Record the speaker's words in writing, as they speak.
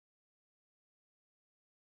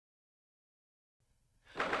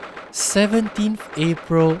17th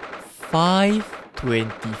April,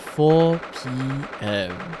 5:24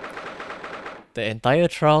 p.m. The entire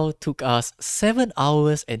trial took us 7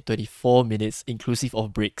 hours and 24 minutes inclusive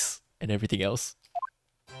of breaks and everything else.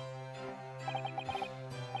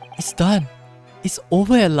 It's done! It's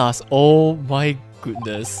over at last! Oh my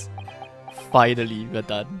goodness. Finally, we're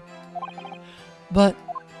done. But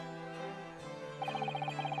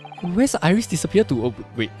where's Iris disappeared to? Oh,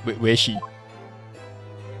 wait, where is she?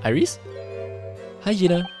 Iris? Hi,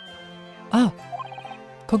 Gina. Ah,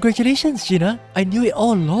 congratulations, Gina. I knew it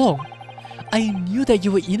all along. I knew that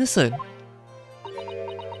you were innocent.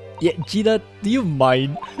 Yeah, Gina, do you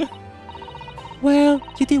mind? Well,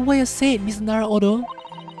 you did what you said, Miss Nara-Odo.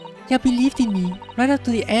 You believed in me right up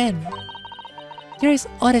to the end. You're as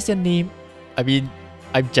odd as your name. I mean,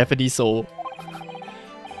 I'm Japanese, so...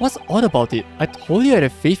 What's odd about it? I told you I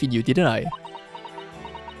had faith in you, didn't I?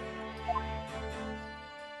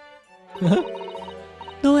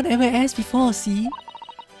 No one ever asked before, see?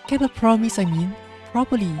 Kept a promise, I mean,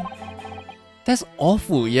 properly. That's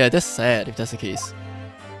awful, yeah, that's sad if that's the case.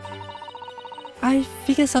 I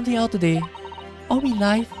figured something out today. All my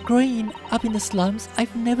life, growing up in the slums,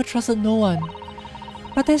 I've never trusted no one.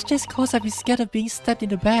 But that's just cause I've been scared of being stabbed in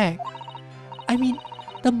the back. I mean,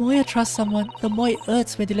 the more you trust someone, the more it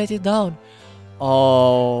hurts when they let you down.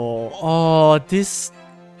 This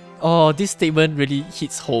statement really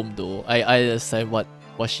hits home though. I understand what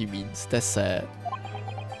she means. That's sad.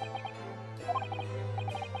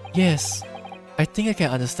 Yes, I think I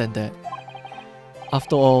can understand that.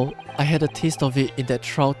 After all, I had a taste of it in that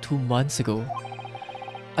trial 2 months ago.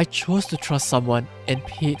 I chose to trust someone and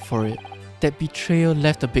paid for it. That betrayal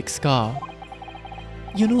left a big scar.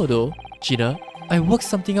 You know though, Gina, I worked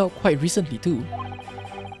something out quite recently too.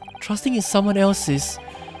 Trusting in someone else is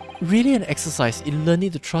really an exercise in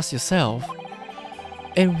learning to trust yourself.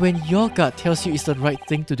 And when your gut tells you it's the right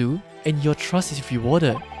thing to do and your trust is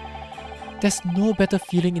rewarded, there's no better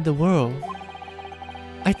feeling in the world.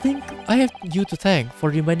 I think I have you to thank for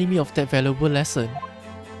reminding me of that valuable lesson.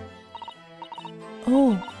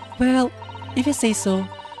 Oh, well, if you say so,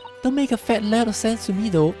 don't make a fat lot of sense to me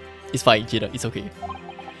though. It's fine, Gina, it's okay.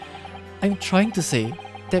 I'm trying to say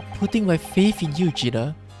that putting my faith in you,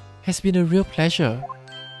 Gina, has been a real pleasure.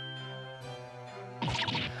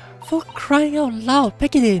 For crying out loud,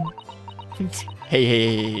 pack it in!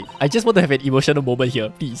 Hey, I just want to have an emotional moment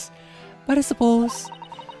here, please. But I suppose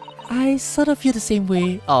I sort of feel the same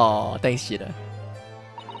way. Aw, thanks, Gina.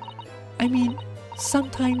 I mean,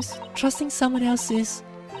 sometimes trusting someone else is,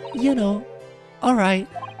 you know, alright.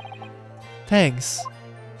 Thanks.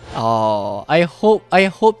 Oh, I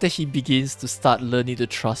hope that she begins to start learning to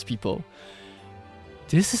trust people.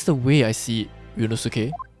 This is the way I see it,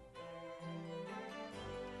 Yunosuke.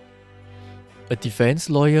 A defense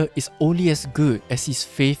lawyer is only as good as his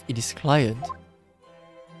faith in his client.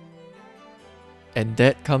 And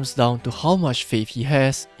that comes down to how much faith he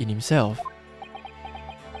has in himself.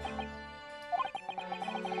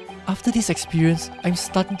 After this experience, I'm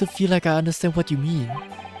starting to feel like I understand what you mean.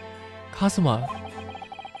 Kazuma,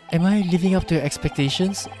 am I living up to your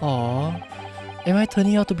expectations? Or am I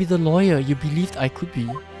turning out to be the lawyer you believed I could be?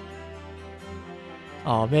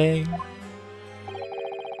 Aw, man.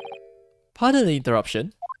 Pardon the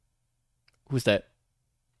interruption. Who's that?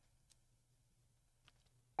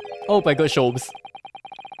 Oh my god, Sholmes.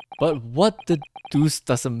 But what the deuce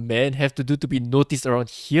does a man have to do to be noticed around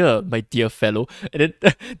here, my dear fellow? And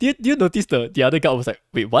then, do you notice the other guy was like,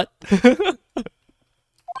 wait, what?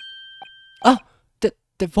 Ah, that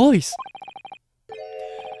voice!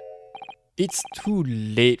 It's too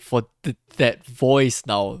late for that voice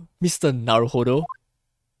now, Mr. Naruhodo.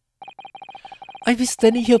 I've been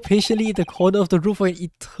standing here patiently in the corner of the room for an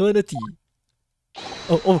eternity.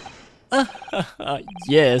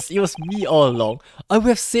 Yes, it was me all along. I would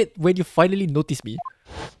have said when you finally noticed me.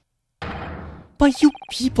 But you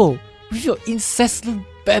people, with your incessant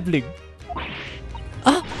babbling.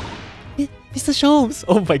 Ah! Mr. Sholmes!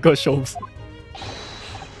 Oh my god, Sholmes.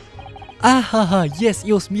 Yes,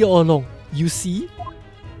 it was me all along. You see?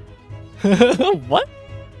 What?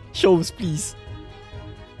 Sholmes, please.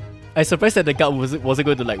 I'm surprised that the guard wasn't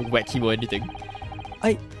going to like whack him or anything.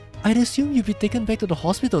 I'd assume you'd be taken back to the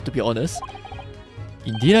hospital, to be honest.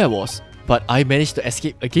 Indeed I was, but I managed to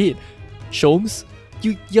escape again. Sholmes,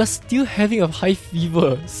 you're still having a high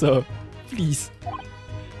fever, sir. Please.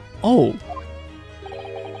 Oh.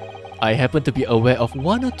 I happen to be aware of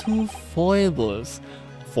 1 or 2 foibles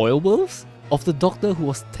of the doctor who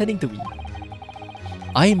was tending to me.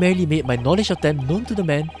 I merely made my knowledge of them known to the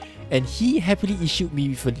man, and he happily issued me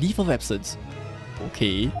with a leave of absence.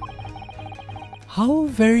 Okay. How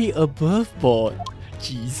very above board.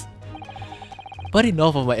 Jeez. But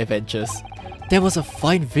enough of my adventures. That was a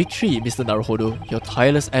fine victory, Mr. Naruhodo. Your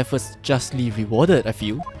tireless efforts justly rewarded, I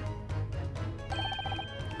feel.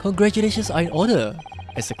 Congratulations are in order.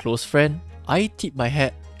 As a close friend, I tip my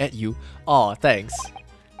hat at you. Aw, thanks.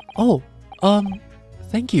 Oh,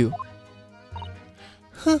 thank you.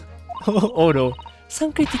 Huh. Oh no.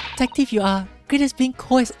 Some great detective you are. Great as being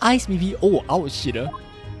cold as ice maybe. Oh, ouch, shit.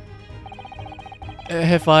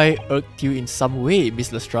 Have I irked you in some way,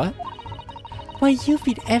 Miss Lestrade? Why, you've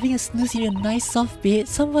been having a snooze in your nice soft bed.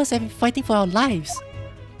 Some of us have been fighting for our lives.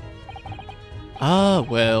 Ah,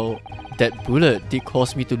 well, that bullet did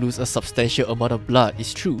cause me to lose a substantial amount of blood,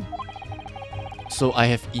 it's true. So I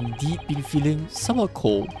have indeed been feeling somewhat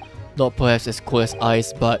cold. Not perhaps as cold as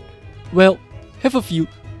ice, but, well, have a few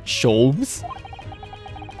Sholmes.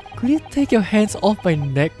 Could you take your hands off my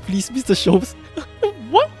neck, please, Mr. Sholmes?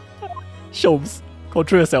 What? Sholmes,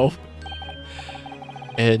 control yourself.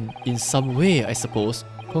 And in some way, I suppose,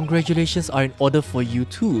 congratulations are in order for you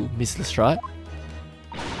too, Miss Lestrade.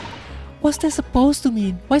 What's that supposed to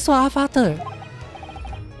mean? Why so half-hearted?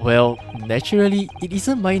 Well, naturally, it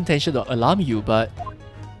isn't my intention to alarm you, but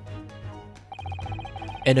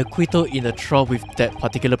an acquittal in a trial with that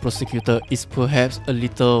particular prosecutor is perhaps a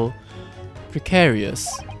little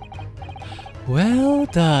precarious. Well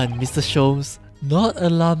done, Mr. Sholmes. Not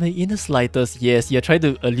alarming in the slightest. Yes, you're trying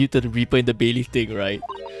to allude to the Reaper in the bailiff thing, right?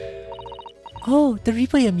 Oh, the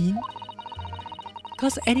Reaper you mean?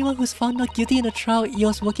 Cause anyone who's found not guilty in a trial he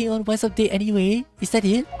was working on once a day anyway, is that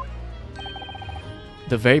it?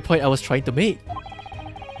 The very point I was trying to make.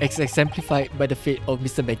 Exemplified by the fate of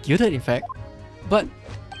Mr. McGilder, in fact. But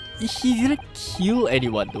he didn't kill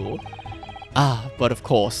anyone though. Ah, but of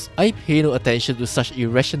course, I pay no attention to such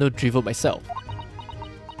irrational drivel myself.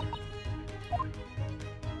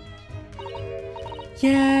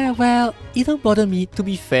 Yeah, well, it don't bother me. To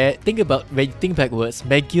be fair, when you think backwards,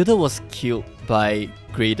 McGilder was killed by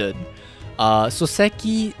Graydon.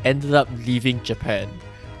 Soseki ended up leaving Japan.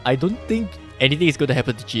 I don't think anything is going to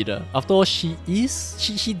happen to Gina. After all, she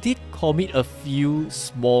did commit a few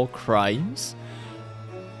small crimes.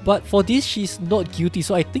 But for this, she's not guilty,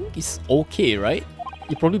 so I think it's okay, right?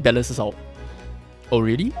 It probably balances out. Oh,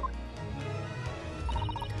 really?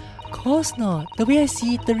 Course not. The way I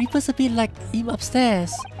see it, the Reaper's a bit like him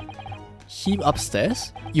upstairs. Him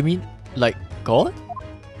upstairs? You mean like God?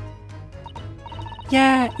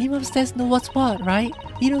 Yeah, him upstairs knows what's what, right?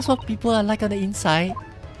 He knows what people are like on the inside.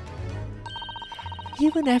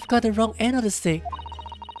 Even I've got the wrong end of the stick.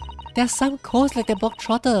 There's some codes like the bog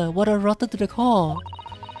trotter, what are rotten to the core.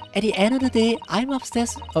 At the end of the day, I'm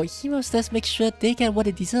upstairs or him upstairs makes sure they get what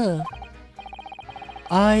they deserve.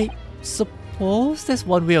 I suppose that's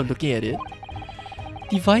one way of looking at it.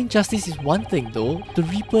 Divine justice is one thing though, the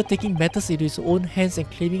Reaper taking matters into his own hands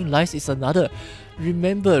and claiming lives is another.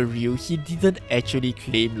 Remember Ryu, he didn't actually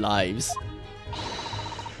claim lives.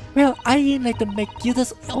 Well, I ain't like the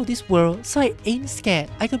McGilders of this world, so I ain't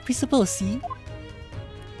scared. I got principles, see?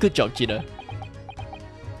 Good job, Gina.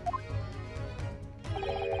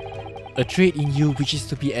 A trait in you which is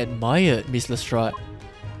to be admired, Miss Lestrade.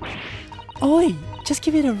 Oi, just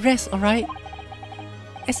give it a rest, alright?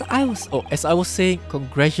 As I was saying,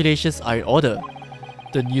 congratulations are in order.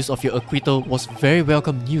 The news of your acquittal was very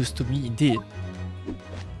welcome news to me indeed.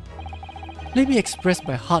 Let me express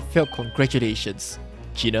my heartfelt congratulations,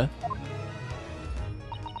 Gina.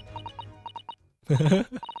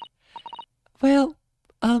 Well,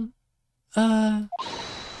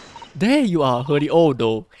 there you are, Hurley. Oh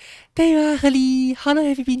no. There you are, Hurley. How long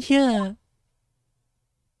have you been here?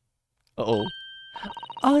 Uh-oh.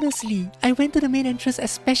 Honestly, I went to the main entrance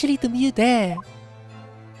especially to meet you there.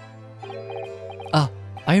 Ah,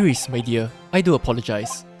 Iris, my dear. I do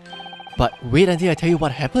apologize. But wait until I tell you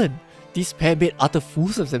what happened. These pair made utter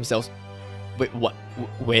fools of themselves. Wait, what?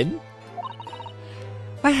 When?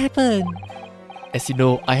 What happened? As you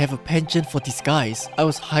know, I have a penchant for disguise. I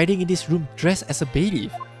was hiding in this room dressed as a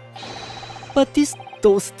bailiff. But these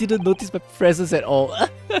dolls didn't notice my presence at all.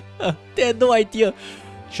 They had no idea.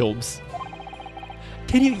 Sholmes.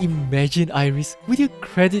 Can you imagine, Iris? Would you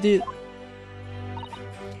credit it?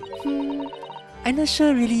 I'm not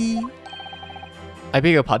sure really. I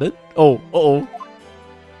beg your pardon? Oh, uh-oh.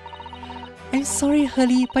 I'm sorry,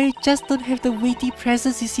 Hurley, but you just don't have the weighty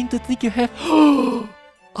presence you seem to think you have.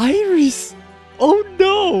 Iris! Oh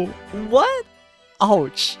no! What?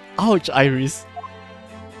 Ouch! Ouch, Iris.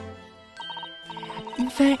 In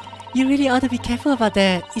fact, you really ought to be careful about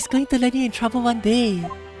that. It's going to land you in trouble one day.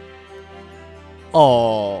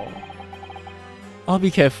 Oh, I'll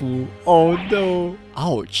be careful. Oh no!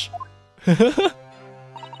 Ouch!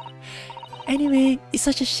 Anyway, it's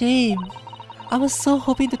such a shame. I was so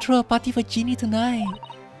hoping to throw a party for Ginny tonight.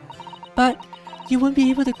 But you won't be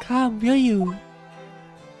able to come, will you?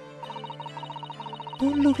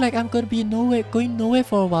 Don't look like I'm going nowhere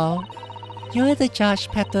for a while. You're the judge,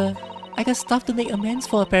 Petter. I got stuff to make amends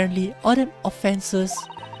for apparently. All them offenses.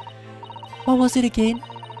 What was it again?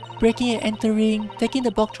 Breaking and entering, taking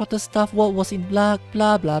the bog trotter stuff, what was in luck,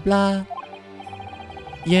 blah blah blah.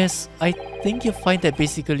 Yes, I think you'll find that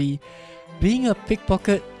basically, being a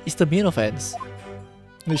pickpocket is the main offense.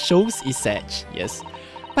 The shows is Sag, yes.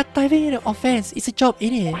 But diving in an offense is a job,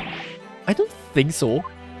 innit? I don't think so.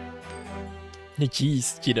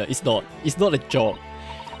 Jeez, Gina, it's not. It's not a job.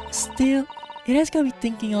 Still, it has got me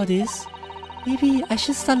thinking all this. Maybe I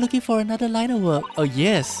should start looking for another line of work. Oh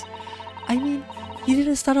yes. I mean, you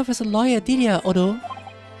didn't start off as a lawyer, did ya, Odo?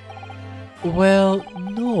 Well,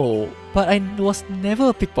 no. But I was never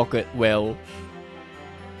a pickpocket. Well,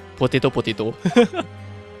 potato.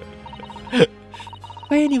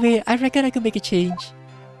 But anyway, I reckon I can make a change.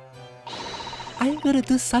 I'm gonna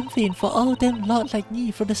do something for all them lot like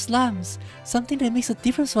me from the slums. Something that makes a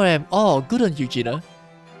difference for them. Oh, good on you, Gina.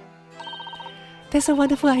 That's a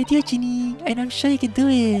wonderful idea, Ginny, and I'm sure you can do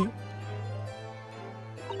it.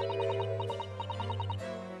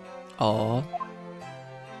 Oh.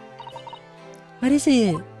 What is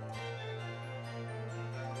it?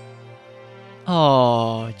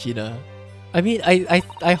 Oh, Gina. I mean,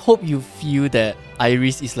 I hope you feel that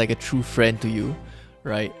Iris is like a true friend to you,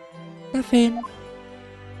 right? Nothing.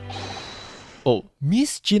 Oh,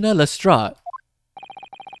 Miss Gina Lestrade.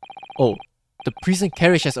 Oh, the prison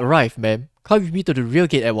carriage has arrived, ma'am. Come with me to the rear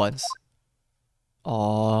gate at once.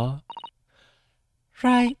 Aww.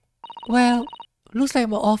 Right. Well, looks like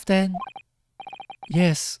we're off then.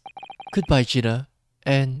 Yes. Goodbye, Gina.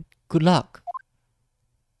 And good luck.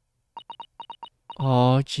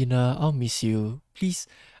 Oh, Gina, I'll miss you. Please,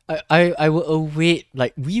 I will await,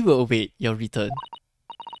 like, we will await your return.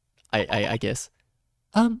 I guess.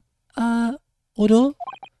 Odo?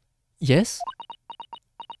 Yes?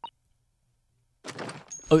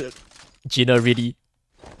 Oh, Gina, really?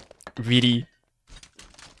 Really?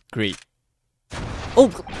 Great. Oh!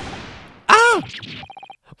 Ah!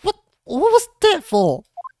 What was that for?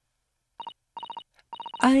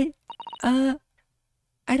 I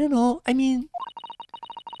don't know. I mean,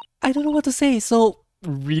 I don't know what to say, so...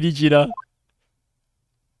 Really, Gina?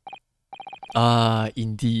 Ah,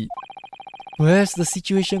 indeed. Perhaps the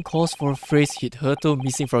situation calls for a phrase hitherto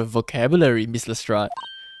missing from vocabulary, Miss Lestrade.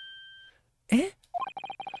 Eh?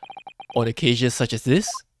 On occasions such as this,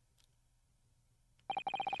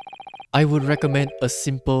 I would recommend a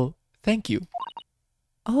simple thank you.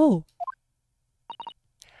 Oh.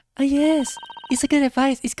 Yes. It's a good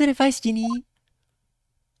advice. It's good advice, Ginny.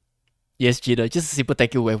 Yes, Gina. Just a simple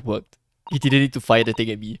thank you would have worked. You didn't need to fire the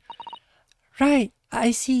thing at me. Right.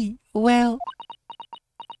 I see. Well...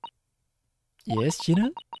 Yes,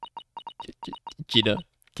 Gina? Gina,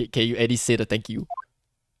 can you at least say the thank you?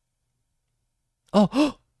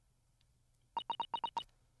 Oh!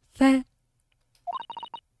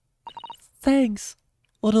 Thanks.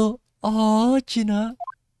 Although, oh, Gina.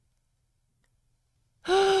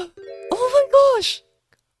 Oh my gosh!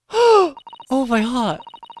 Oh my heart.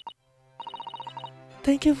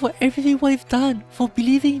 Thank you for everything what you've done, for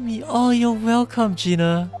believing in me. Oh, you're welcome,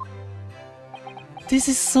 Gina. This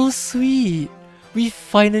is so sweet. We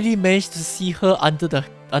finally managed to see her under the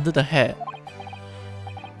hat.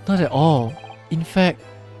 Not at all. In fact,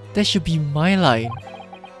 that should be my line.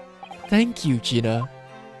 Thank you, Gina.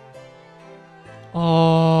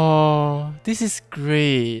 Oh, this is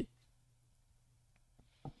great.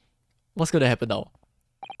 What's gonna happen now?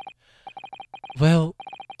 Well,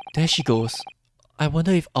 there she goes. I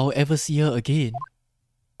wonder if I'll ever see her again.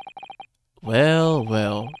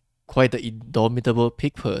 Well, quite the indomitable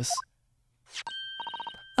pig purse.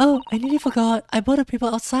 Oh, I nearly forgot. I bought a paper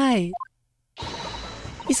outside.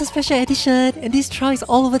 It's a special edition, and this trial is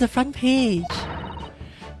all over the front page.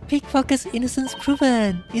 Pickpocket's innocence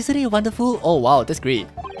proven. Isn't it wonderful? Oh wow, that's great.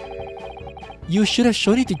 You should have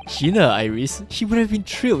shown it to Gina, Iris. She would have been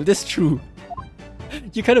thrilled, that's true.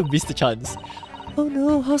 You kind of missed the chance. Oh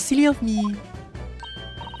no, how silly of me.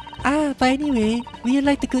 But anyway, will you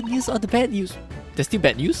like the good news or the bad news? There's still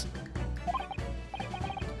bad news?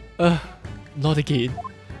 Not again.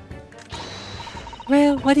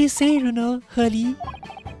 Well, what do you say, Runo, Hurley?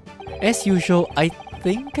 As usual, I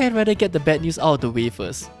think I'd rather get the bad news out of the way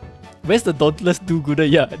first. Where's the dauntless do-gooder?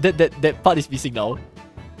 Yeah, that part is missing now.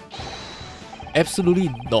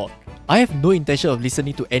 Absolutely not. I have no intention of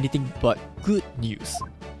listening to anything but good news.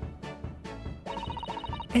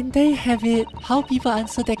 And there you have it. How people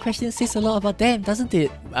answer that question says a lot about them, doesn't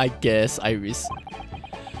it? I guess, Iris.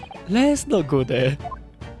 Let's not go there.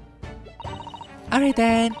 Alright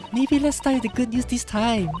then, maybe let's start with the good news this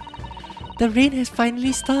time. The rain has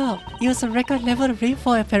finally stopped. It was a record level of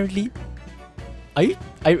rainfall apparently.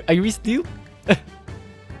 Iris still?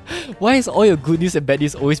 Why has all your good news and bad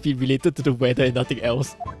news always been related to the weather and nothing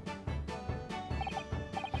else?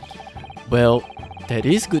 Well, that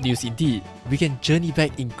is good news indeed. We can journey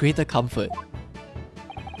back in greater comfort.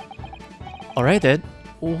 Alright then,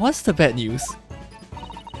 what's the bad news?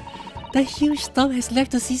 The huge storm has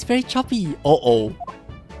left the seas very choppy. Uh-oh.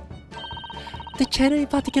 The channel in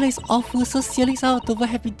particular is awful, so sailings out of Dover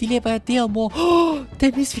have been delayed by a day or more.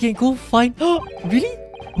 That means we can go find... Really?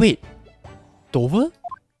 Wait. Dover?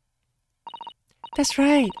 That's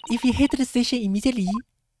right. If we head to the station immediately,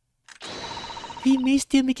 we may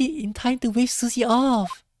still make it in time to wave Susie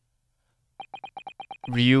off.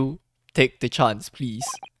 Ryu, take the chance, please.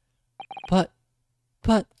 But...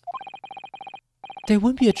 There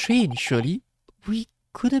won't be a train, surely? We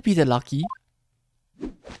couldn't be that lucky.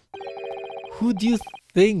 Who do you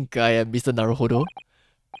think I am, Mr. Naruhodo?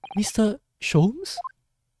 Mr. Sholmes?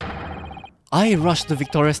 I rushed to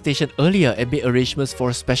Victoria Station earlier and made arrangements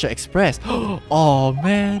for a special express. Oh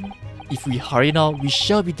man! If we hurry now, we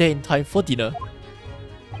shall be there in time for dinner.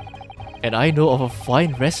 And I know of a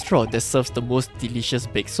fine restaurant that serves the most delicious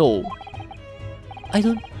baked sole.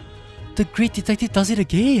 The great detective does it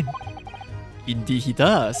again! Indeed he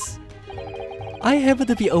does. I happen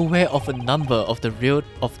to be aware of a number of the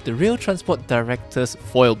rail transport director's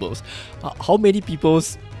foibles. How many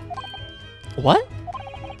people's... What?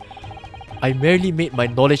 I merely made my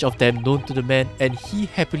knowledge of them known to the man and he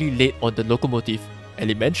happily laid on the locomotive.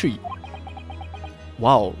 Elementary.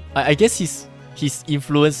 Wow, I guess his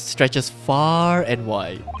influence stretches far and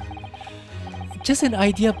wide. Just an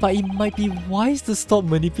idea, but it might be wise to stop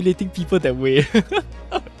manipulating people that way.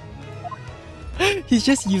 He's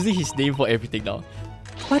just using his name for everything now.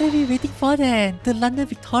 What are we waiting for then? The London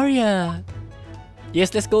Victoria.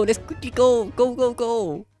 Yes, let's go. Let's quickly go.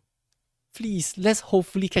 Go. Please, let's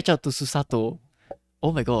hopefully catch up to Susato.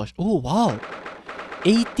 Oh my gosh. Oh wow.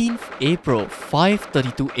 18th April,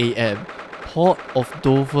 5:32 AM. Port of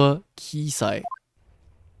Dover, Quayside.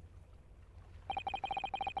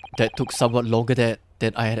 That took somewhat longer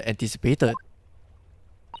than I had anticipated.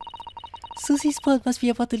 Susie's boat must be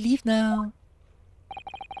about to leave now.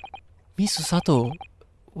 Miss Susato,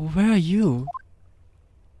 where are you?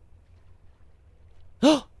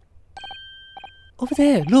 Over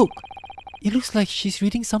there, look! It looks like she's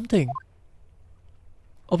reading something.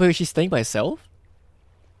 Oh wait, she's staying by herself?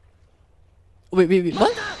 Wait,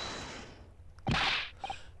 what?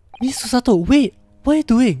 Miss Susato, wait! What are you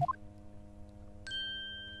doing?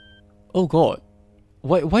 Oh god.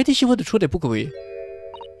 Why did she want to throw that book away?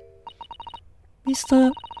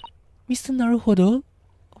 Mr. Naruhodo?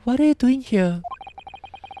 What are you doing here?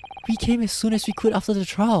 We came as soon as we could after the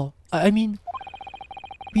trial. I mean,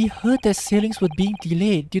 we heard that sailings were being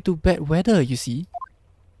delayed due to bad weather, you see.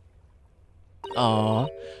 Oh,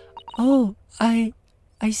 I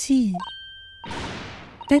see.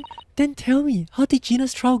 Then tell me, how did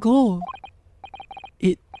Gina's trial go?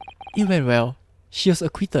 It went well. She was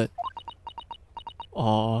acquitted.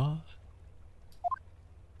 Oh,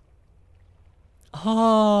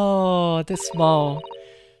 that smile.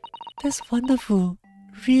 That's wonderful.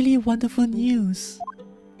 Really wonderful news.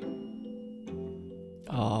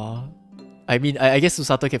 I mean, I guess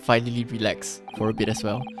Susato can finally relax for a bit as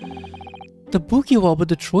well. The book you were about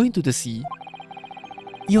to throw into the sea.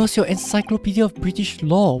 It was your Encyclopedia of British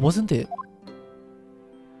Law, wasn't it?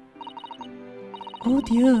 Oh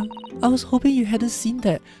dear, I was hoping you hadn't seen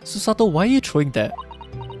that. Susato, why are you throwing that?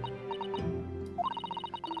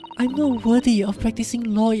 I'm not worthy of practicing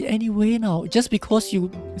law in any way now, just because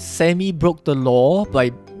you semi-broke the law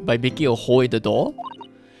by making a hole in the door?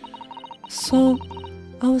 So,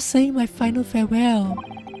 I was saying my final farewell.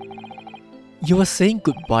 You were saying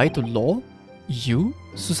goodbye to law? You,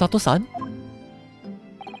 Susato-san?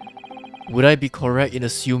 Would I be correct in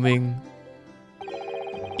assuming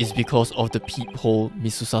it's because of the peephole,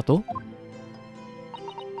 Miss Susato?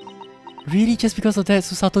 Really, just because of that,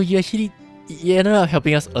 Susato, you ended up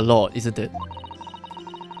helping us a lot, isn't it?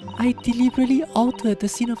 I deliberately altered the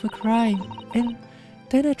scene of a crime, and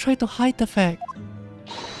then I tried to hide the fact.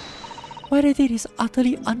 What I did is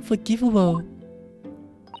utterly unforgivable.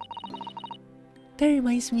 That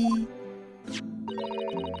reminds me,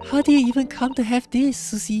 how did you even come to have this,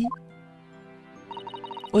 Susie?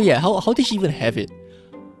 Oh yeah, how did she even have it?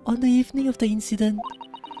 On the evening of the incident,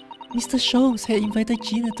 Mr. Sholmes had invited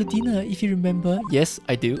Gina to dinner, if you remember. Yes,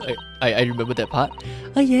 I do. I remember that part.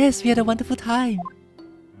 Oh yes, we had a wonderful time.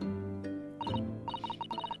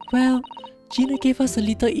 Well, Gina gave us a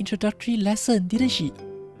little introductory lesson, didn't she?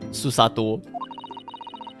 Susato.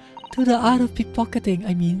 To the art of pickpocketing,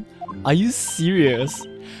 I mean. Are you serious?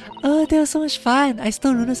 Oh, that was so much fun. I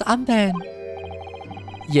stole Luna's armband.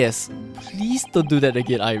 Yes, please don't do that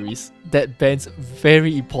again, Iris. That band's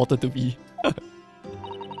very important to me.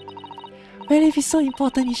 Well, if it's so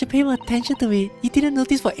important, you should pay more attention to it. You didn't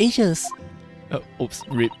notice for ages. Oops,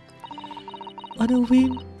 rip. On a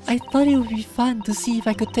whim, I thought it would be fun to see if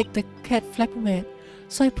I could take the cat flapper,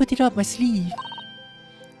 so I put it up my sleeve.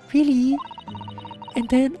 Really? And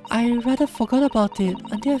then I rather forgot about it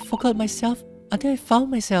until I found myself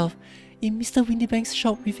in Mr. Windybank's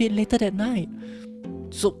shop with it later that night.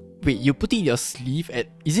 So wait, you put it in your sleeve and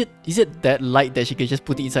is it that light that she can just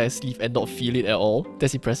put it inside her sleeve and not feel it at all?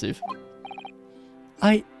 That's impressive.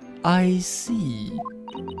 I see.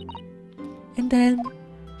 And then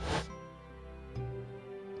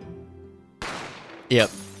Yep,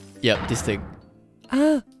 this thing.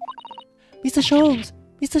 Ah! Mr. Sholmes!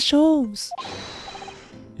 Mr. Sholmes!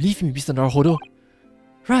 Leave me, Mr. Naruhodo.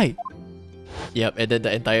 Right. Yep, and then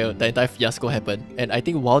the entire fiasco happened. And I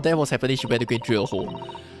think while that was happening, she went to go and drill a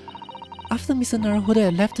hole. After Mr. Naruhodo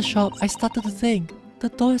had left the shop, I started to think. The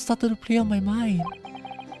door started to play on my mind.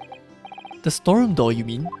 The storeroom door, you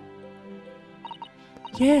mean?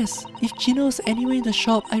 Yes, if Gina was anywhere in the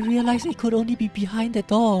shop, I realized it could only be behind the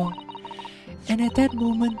door. And at that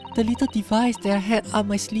moment, the little device that I had up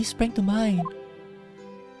my sleeve sprang to mind.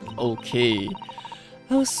 Okay.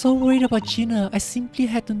 I was so worried about Gina, I simply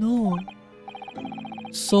had to know.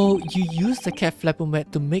 So you used the cat flapper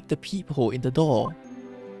mat to make the peephole in the door?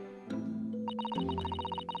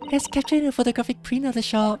 As captured in a photographic print of the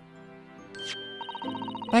shop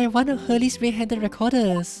by one of Hurley's red-handed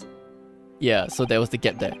recorders. Yeah, so there was the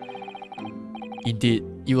gap there. Indeed,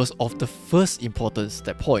 it was of the first importance,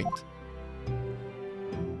 that point.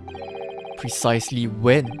 Precisely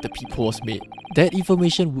when the peephole was made, that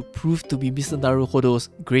information would prove to be Mr. Naruhodo's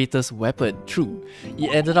greatest weapon. True,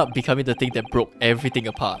 it ended up becoming the thing that broke everything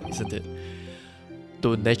apart, isn't it?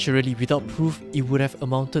 Though naturally, without proof, it would have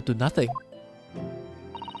amounted to nothing.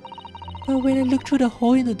 But when I looked through the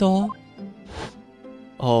hole in the door...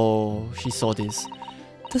 Oh, she saw this.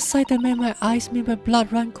 The sight that met my eyes made my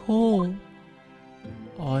blood run cold.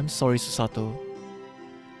 Oh, I'm sorry, Susato.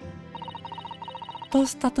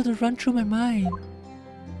 Thoughts started to run through my mind.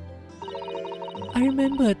 I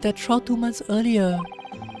remembered that trial 2 months earlier.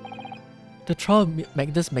 The trial of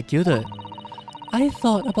Magnus McGilded. I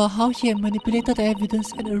thought about how he had manipulated the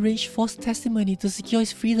evidence and arranged false testimony to secure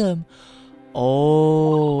his freedom.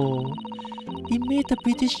 Oh, it made the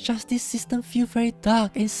British justice system feel very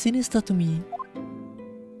dark and sinister to me.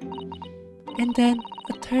 And then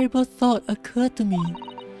a terrible thought occurred to me.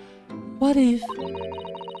 What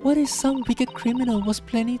if some wicked criminal was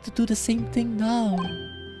planning to do the same thing now?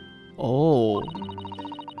 Oh.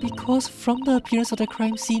 Because from the appearance of the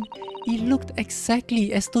crime scene, it looked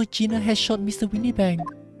exactly as though Gina had shot Mr. Windybank.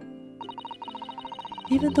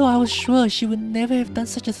 Even though I was sure she would never have done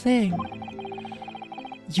such a thing.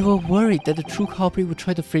 You were worried that the true culprit would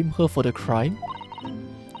try to frame her for the crime?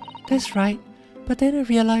 That's right, but then I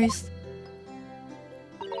realized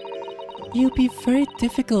it would be very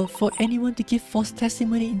difficult for anyone to give false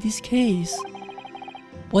testimony in this case.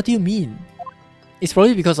 What do you mean? It's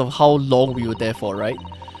probably because of how long we were there for, right?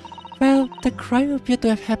 Well, the crime appeared to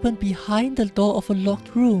have happened behind the door of a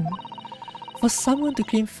locked room. For someone to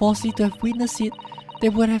claim falsely to have witnessed it,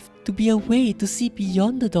 there would have to be a way to see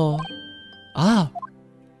beyond the door. Ah!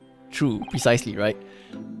 True, precisely, right?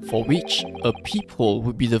 For which, a peephole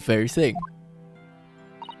would be the very thing.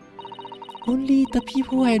 Only the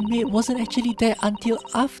peephole I had made wasn't actually there until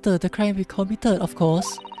after the crime was committed, of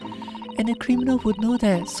course. And the criminal would know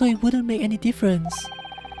that, so it wouldn't make any difference.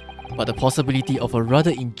 But the possibility of a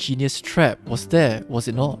rather ingenious trap was there, was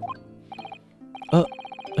it not?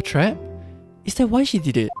 A trap? Is that why she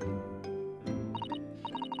did it?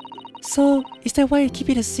 So, is that why you keep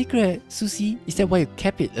it a secret, Susie? Is that why you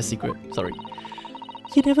kept it a secret? Sorry.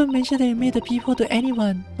 You never mentioned that you made the peephole to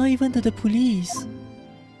anyone, not even to the police.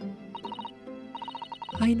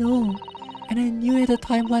 I know, and I knew at the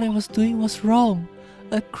time what I was doing was wrong.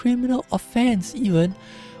 A criminal offense, even.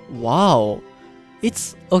 Wow.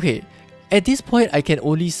 It's... okay. At this point, I can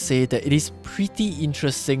only say that it is pretty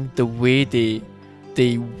interesting the way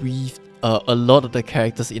they weaved a lot of the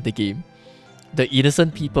characters in the game. The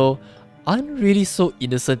innocent people aren't really so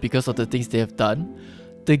innocent because of the things they have done.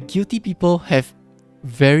 The guilty people have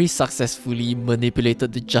very successfully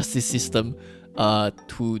manipulated the justice system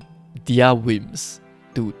to their whims,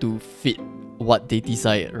 to fit what they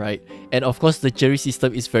desired, right? And of course, the jury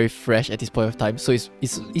system is very fresh at this point of time, so it's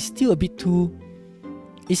still a bit too...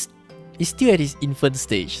 It's still at its infant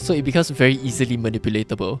stage, so it becomes very easily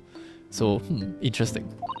manipulatable. So,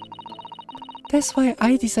 interesting. That's why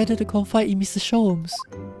I decided to confide in Mr. Sholmes.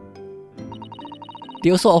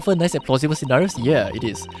 They also offer nice and plausible scenarios? Yeah, it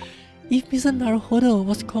is. If Mr. Naruhodo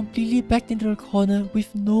was completely backed into a corner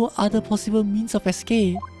with no other possible means of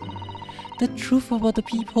escape, the truth about the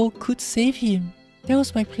peephole could save him. That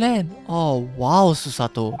was my plan. Oh wow,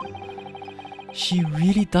 Susato. She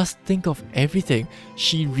really does think of everything.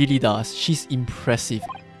 She really does. She's impressive.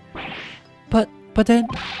 But then,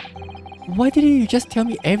 why didn't you just tell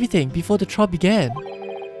me everything before the trial began?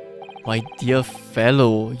 My dear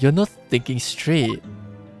fellow, you're not thinking straight.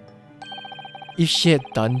 If she had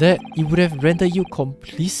done that, it would have rendered you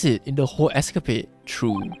complicit in the whole escapade.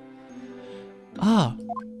 True. Ah.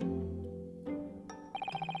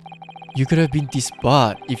 You could have been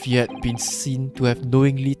disbarred if you had been seen to have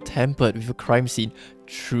knowingly tampered with a crime scene.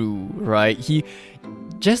 True, right?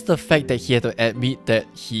 Just the fact that he had to admit that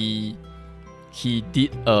he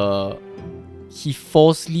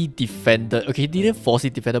falsely defended... Okay, he didn't falsely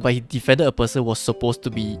defend, but he defended a person who was supposed to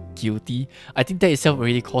be guilty. I think that itself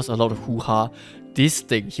already caused a lot of hoo-ha. This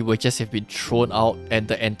thing, he would just have been thrown out and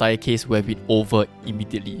the entire case would have been over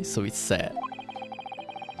immediately. So it's sad.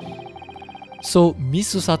 So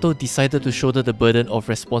Miss Susato decided to shoulder the burden of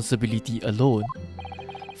responsibility alone.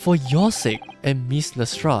 For your sake and Miss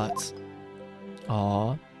Lestrad's.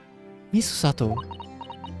 Aww. Miss Susato.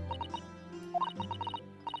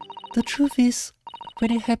 The truth is,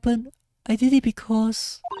 when it happened, I did it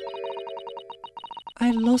because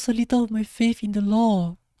I lost a little of my faith in the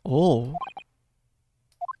law. Oh.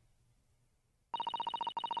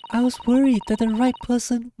 I was worried that the right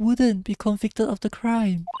person wouldn't be convicted of the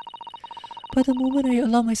crime. But the moment I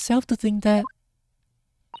allowed myself to think that,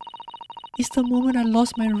 is the moment I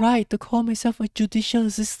lost my right to call myself a judicial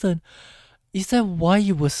assistant. Is that why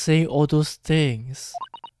you were saying all those things?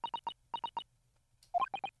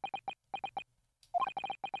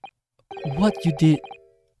 What you did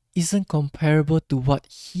isn't comparable to what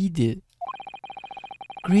he did.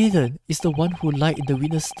 Graydon is the one who lied in the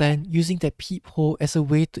witness stand using that peephole as a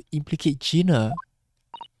way to implicate Gina.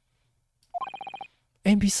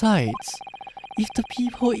 And besides, if the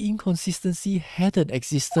peephole inconsistency hadn't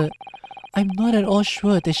existed, I'm not at all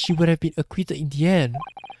sure that she would have been acquitted in the end.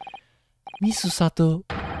 Miss Susato,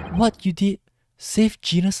 what you did saved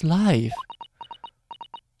Gina's life.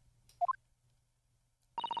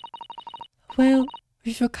 Well,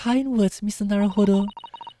 with your kind words, Mr. Naruhodo,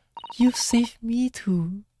 you've saved me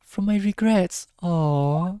too from my regrets.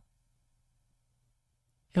 Aww.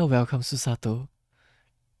 You're welcome, Susato.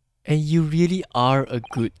 And you really are a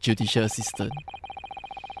good judicial assistant.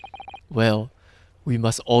 Well, we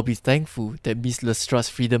must all be thankful that Miss Lestrad's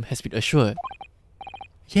freedom has been assured.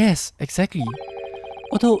 Yes, exactly.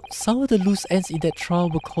 Although some of the loose ends in that trial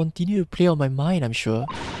will continue to play on my mind, I'm sure.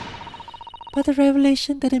 But the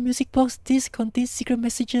revelation that the music box disc contains secret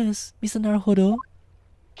messages, Mr. Naruhodo.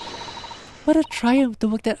 What a triumph to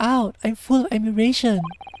work that out. I'm full of admiration.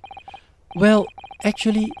 Well,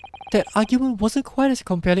 actually, that argument wasn't quite as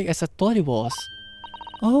compelling as I thought it was.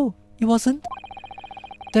 Oh, it wasn't?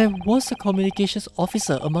 There was a communications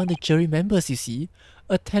officer among the jury members, you see,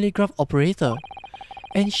 a telegraph operator.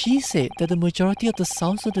 And she said that the majority of the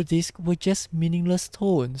sounds of the disc were just meaningless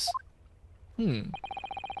tones.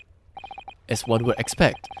 As one would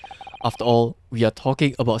expect. After all, we are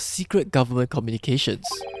talking about secret government communications.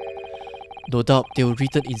 No doubt they were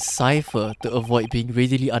written in cipher to avoid being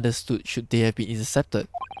readily understood should they have been intercepted.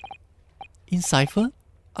 In cipher?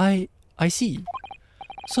 I see.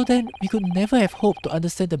 So then we could never have hoped to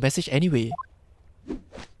understand the message anyway.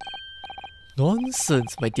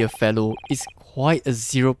 Nonsense, my dear fellow. It's quite a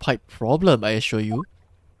zero-pipe problem, I assure you.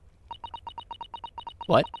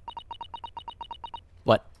 What?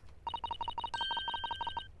 What?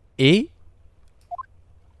 Eh?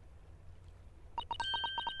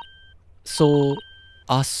 So,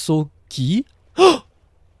 Asogi?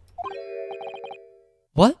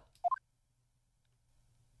 What?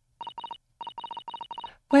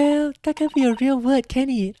 Well, that can be a real word, can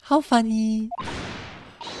it? How funny.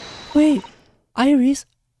 Wait, Iris,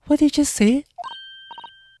 what did you just say?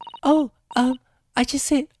 Oh, I just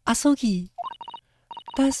said Asogi.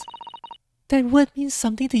 Does that word mean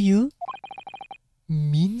something to you?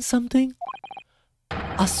 Mean something?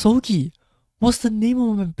 Asogi was the name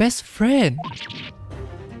of my best friend.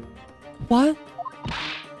 What?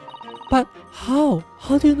 But how?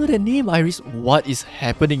 How do you know that name, Iris? What is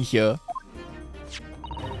happening here?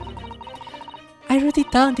 I wrote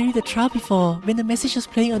it down during the trial before, when the message was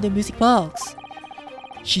playing on the music box.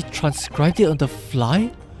 She transcribed it on the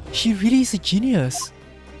fly? She really is a genius.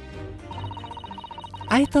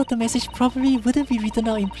 I thought the message probably wouldn't be written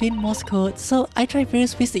out in plain Morse code, so I tried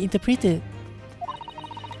various ways to interpret it.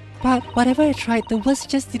 But whatever I tried, the words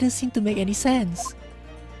just didn't seem to make any sense.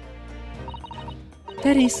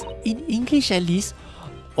 That is, in English at least.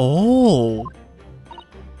 Oh,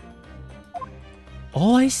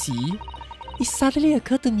 I see. It suddenly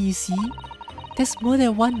occurred to me, you see. There's more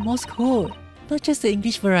than one Morse code, not just the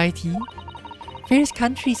English variety. Various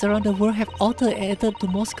countries around the world have altered and added to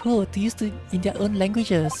Morse code to use in their own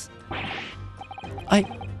languages. I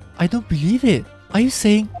don't believe it. Are you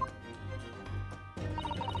saying?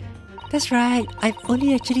 That's right, I've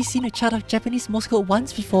only actually seen a chart of Japanese Morse code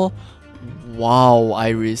once before. Wow,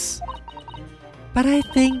 Iris. But I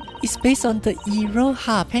think it's based on the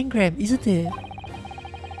Iroha pangram, isn't it?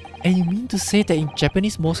 And you mean to say that in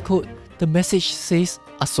Japanese Morse code, the message says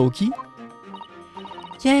Asogi?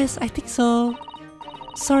 Yes, I think so.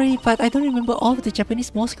 Sorry, but I don't remember all of the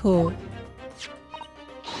Japanese Morse code.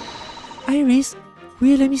 Iris, will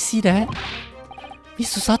you let me see that?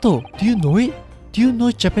 Miss Susato, do you know it? Do you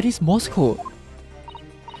know Japanese Morse code?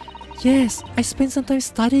 Yes, I spent some time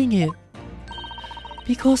studying it.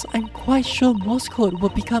 Because I'm quite sure Morse code will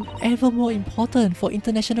become ever more important for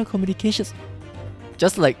international communications.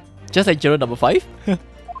 Just like general number 5?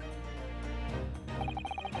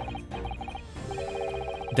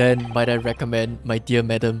 Then might I recommend, my dear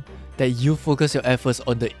madam, that you focus your efforts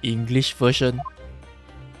on the English version?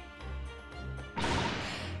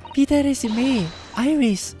 Be that as it may,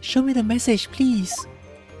 Iris, show me the message, please.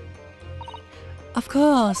 Of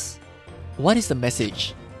course. What is the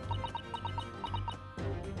message?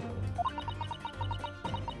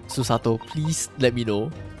 Susato, please let me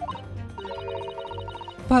know.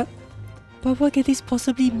 But what can this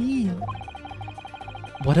possibly mean?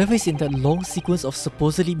 Whatever is in that long sequence of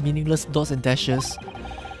supposedly meaningless dots and dashes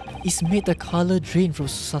is made the color drain from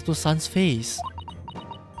Susato-san's face.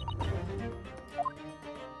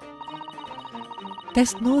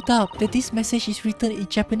 There's no doubt that this message is written in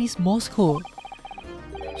Japanese Morse code.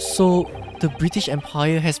 So, the British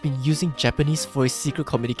Empire has been using Japanese for its secret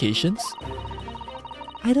communications?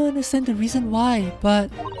 I don't understand the reason why,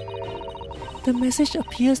 but the message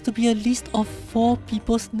appears to be a list of 4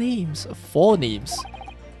 people's names. 4 names?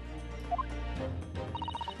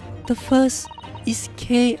 The first is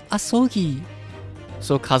Kei Asogi.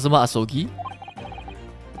 So Kazuma Asogi?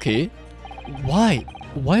 Okay. Why?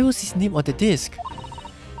 Why was his name on the disc?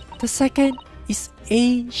 The second is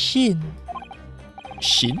A Shin.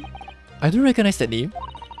 Shin? I don't recognize that name.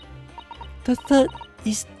 The third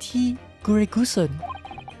is T Greguson.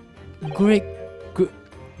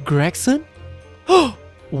 Gregson?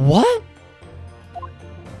 What?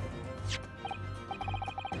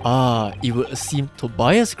 Ah, it would seem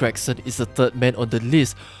Tobias Gregson is the third man on the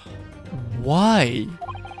list. Why?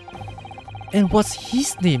 And what's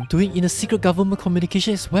his name doing in a secret government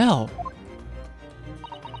communication as well?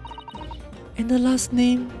 And the last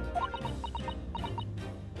name?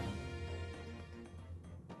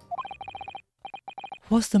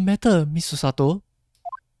 What's the matter, Miss Susato?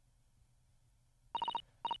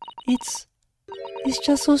 It's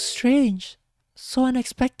just so strange. So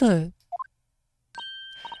unexpected.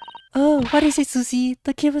 Oh, what is it, Susie?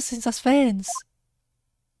 Don't keep us in suspense.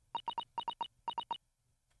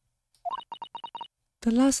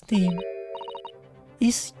 The last name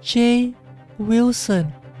is J.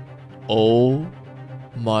 Wilson. Oh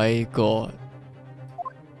my god.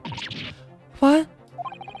 What?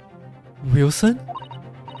 Wilson?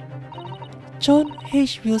 John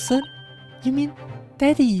H. Wilson? You mean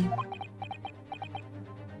Daddy?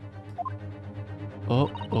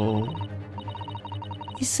 Uh-oh.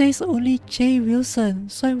 It says only J. Wilson,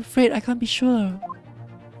 so I'm afraid I can't be sure.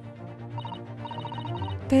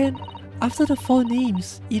 Then, after the 4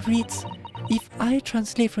 names, it reads, if I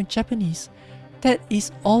translate from Japanese, that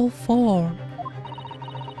is all 4.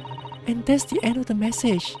 And that's the end of the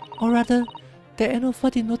message, or rather, the end of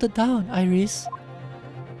what they noted down, Iris.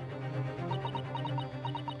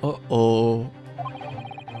 Uh-oh.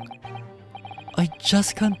 I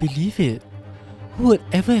just can't believe it. Who would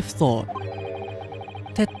ever have thought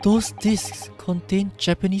that those discs contain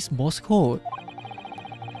Japanese Morse code?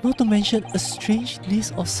 Not to mention a strange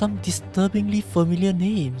list of some disturbingly familiar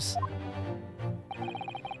names.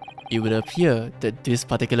 It would appear that this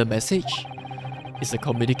particular message is a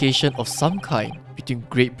communication of some kind between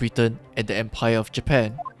Great Britain and the Empire of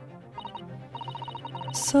Japan.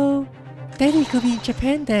 So, Then he could be in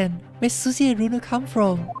Japan then, where Susie and Runa come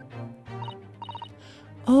from.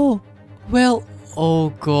 Oh, well, oh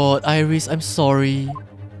god, Iris, I'm sorry.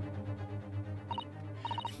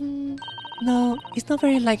 No, it's not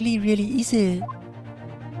very likely really, is it?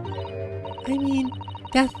 I mean,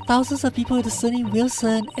 there are thousands of people with the surname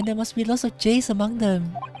Wilson and there must be lots of J's among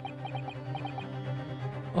them.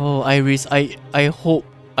 Oh, Iris, I hope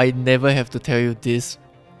I never have to tell you this,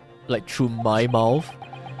 like through my mouth.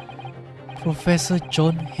 Professor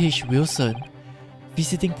John H. Wilson,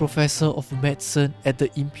 visiting professor of medicine at the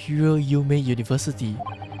Imperial Yume University.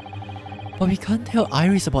 But we can't tell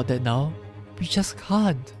Iris about that now. We just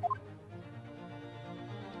can't.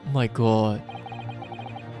 My god.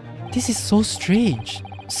 This is so strange.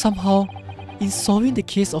 Somehow, in solving the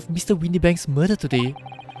case of Mr. Windybank's murder today,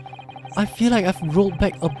 I feel like I've rolled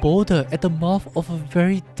back a boulder at the mouth of a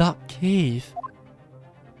very dark cave.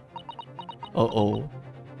 Uh-oh.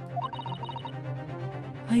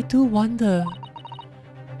 I do wonder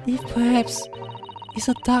if perhaps it's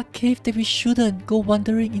a dark cave that we shouldn't go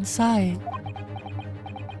wandering inside.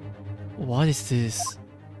 What is this?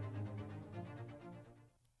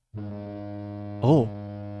 Oh.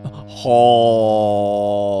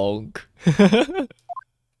 Honk.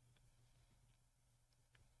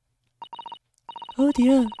 Oh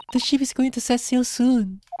dear, the ship is going to set sail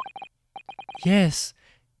soon. Yes,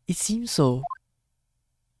 it seems so.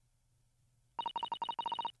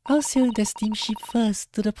 I'll sail in the steamship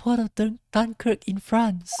first to the port of Dunkirk in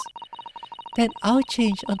France. Then I'll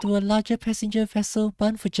change onto a larger passenger vessel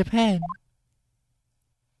bound for Japan.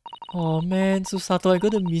 Oh man, Susato, I'm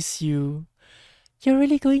gonna miss you. You're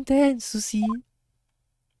really going there, Susie?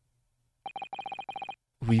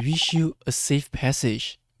 We wish you a safe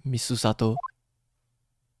passage, Miss Susato.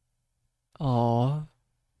 Aww.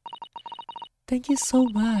 Thank you so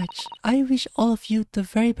much. I wish all of you the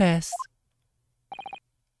very best.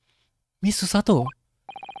 Miss Susato,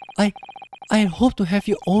 I hope to have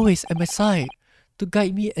you always at my side to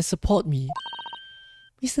guide me and support me.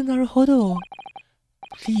 Mr. Naruhodo,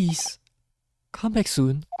 Please, come back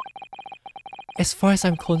soon. As far as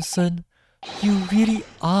I'm concerned, you really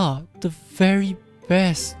are the very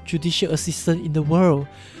best judicial assistant in the world.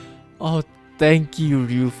 Oh, thank you,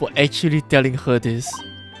 Ryu, for actually telling her this.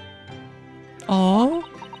 oh,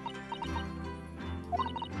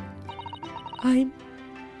 I'm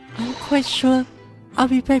quite sure I'll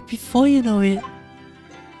be back before you know it.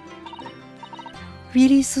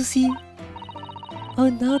 Really, Susie? Oh,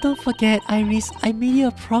 now don't forget, Iris, I made you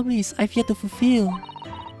a promise I've yet to fulfill.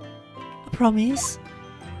 A promise?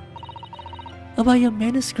 About your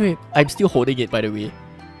manuscript. I'm still holding it, by the way.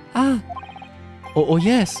 Ah, Oh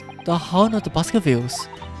yes, the Hound of the Baskervilles.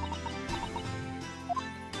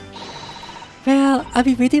 well, I'll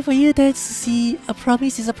be waiting for you then, Susie. A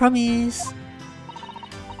promise is a promise.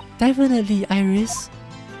 Definitely, Iris.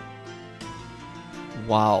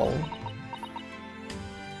 Wow.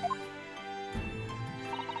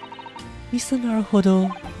 Mr. Naruhodo,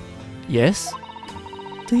 Yes?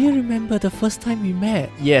 do you remember the first time we met?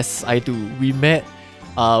 Yes, I do. We met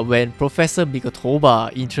when Professor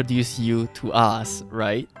Mikotoba introduced you to us,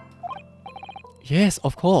 right? Yes,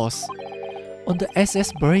 of course. On the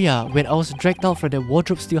SS Beria, when I was dragged out from the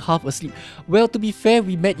wardrobe still half asleep. Well, to be fair,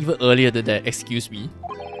 we met even earlier than that, excuse me.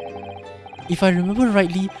 If I remember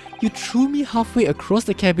rightly, you threw me halfway across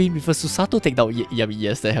the cabin with a Susato takedown.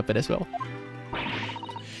 Yes, that happened as well.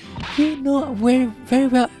 You know very, very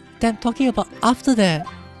well that I'm talking about after that.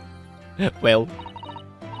 Well,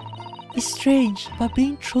 It's strange, but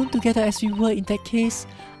being thrown together as we were in that case,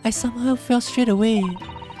 I somehow felt straight away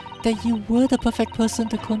that you were the perfect person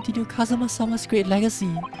to continue Kazuma-sama's great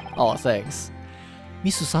legacy. oh thanks.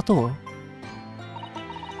 Miss Susato.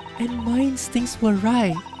 And my instincts were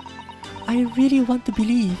right. I really want to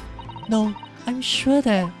believe. No, I'm sure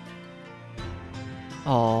that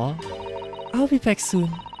Aww. I'll be back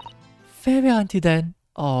soon. Farewell until then.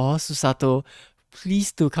 Aww, Susato.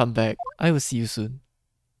 Please do come back. I will see you soon.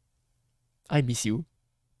 I miss you.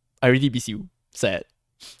 I really miss you. Sad.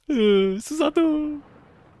 Susato.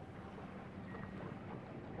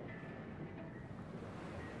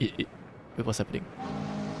 Wait, what's happening?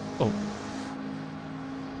 Oh.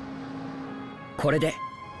 これで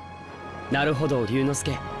なるほど龍之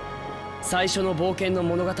介最初の冒険の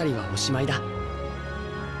物語はおしまいだ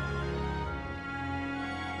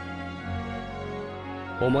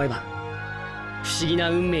思えば不思議な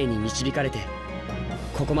運命に導かれて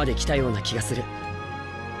ここまで来たような気がする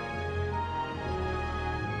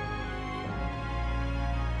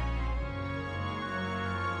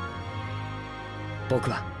僕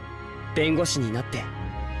は弁護士になって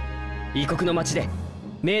異国の街で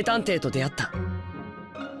名探偵と出会った。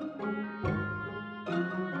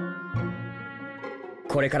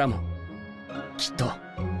これからもきっと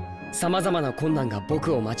さまざまな困難が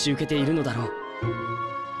僕を待ち受けているのだろう。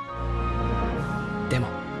でも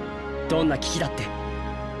どんな危機だって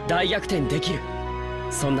大逆転できる、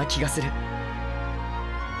そんな気がする。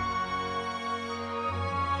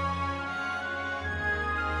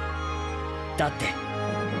だって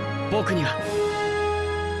僕には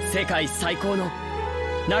世界最高の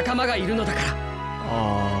仲間がいるのだから。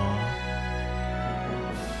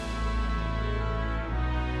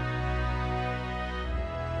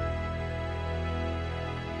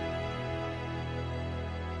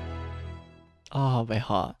My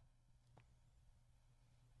heart.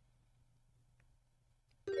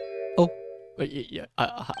 Oh, yeah.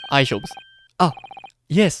 Hi, Shobes.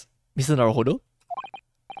 Yes, Mr. Naruhodo.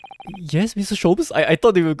 Yes, Mr. Shobes. I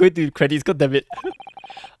thought they were going to credits. God damn it.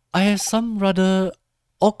 I have some rather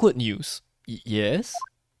awkward news. Yes.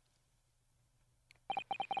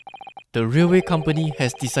 The railway company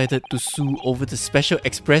has decided to sue over the special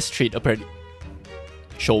express train. Apparently,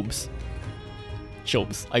 Shobes,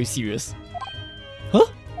 are you serious? Huh?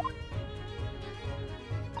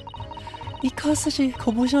 It caused such a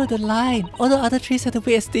commotion on the line. All the other trains had to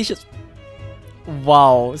wait at stations.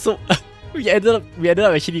 Wow. So we ended up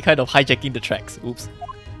actually kind of hijacking the tracks. Oops.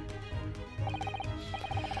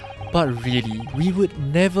 But really, we would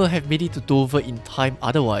never have made it to Dover in time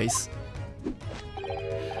otherwise.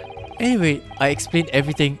 Anyway, I explained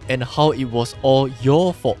everything and how it was all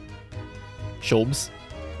your fault. Sholmes,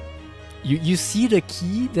 you see the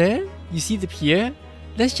key there? You see the pier?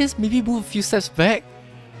 Let's just maybe move a few steps back,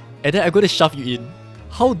 and then I'm gonna shove you in.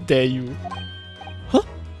 How dare you? Huh?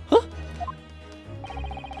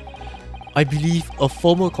 I believe a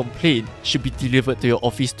formal complaint should be delivered to your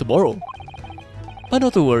office tomorrow. But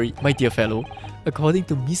not to worry, my dear fellow. According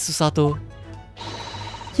to Miss Susato,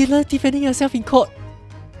 You love defending yourself in court.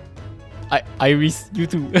 Iris, you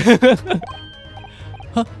too.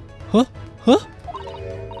 Huh?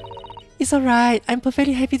 It's alright, I'm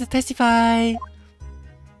perfectly happy to testify.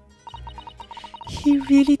 He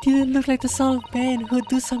really didn't look like the sort of man who'd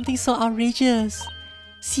do something so outrageous.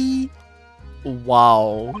 See?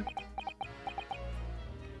 Wow.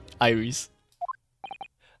 Iris.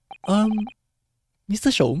 Mr.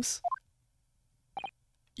 Sholmes?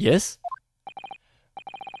 Yes?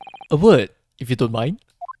 A word, if you don't mind.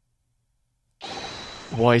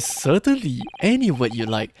 Why, certainly, any word you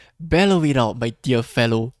like. Bellow it out, my dear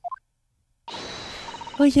fellow.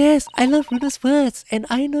 Oh yes, I love Runo's words, and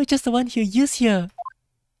I know just the one he'll use here.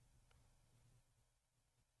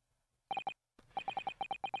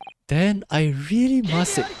 Then I really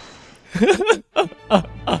must say...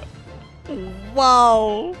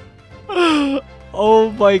 Wow!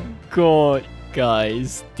 Oh my god,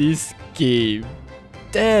 guys, this game.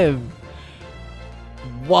 Damn!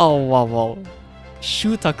 Wow.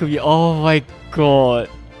 Shu Takumi, oh my god.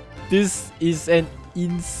 This is an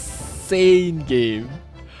insane game.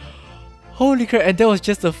 Holy crap, and that was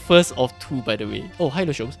just the first of two, by the way. Oh, hi,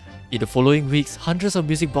 Shows. In the following weeks, hundreds of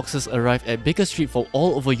music boxes arrived at Baker Street from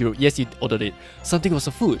all over Europe. Yes, you ordered it. Something was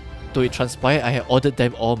a food, though it transpired I had ordered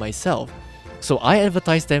them all myself. So I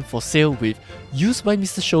advertised them for sale with "Used by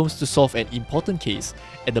Mr. Sholmes to solve an important case,"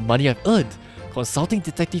 and the money I've earned. Consulting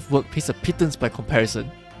detective work pays a pittance by comparison.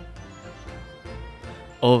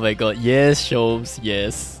 Oh my god, yes, Sholmes,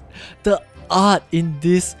 yes. The art in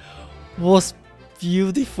this was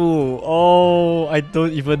beautiful. Oh, I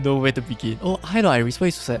don't even know where to begin. Oh, hello Iris, why are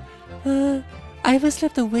you so sad? I haven't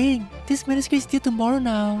slept a wink. This manuscript is due tomorrow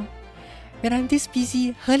now. When I'm this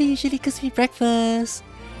busy, Hurley usually cooks me breakfast.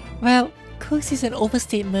 Well, cooks is an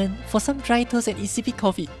overstatement for some dry toast and insipid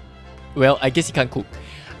coffee. Well, I guess he can't cook.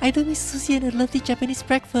 I do miss sushi and a lovely Japanese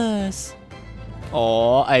breakfast.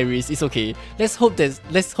 Oh, Iris, it's okay. Let's hope that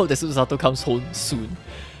Susato comes home soon.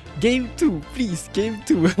 Game 2, please, game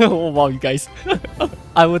 2. Oh wow, you guys.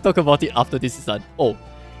 I will talk about it after this is done. Oh,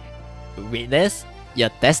 witness, your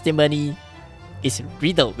testimony is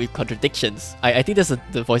riddled with contradictions. I think that's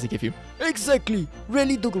the voice he gave you. Exactly.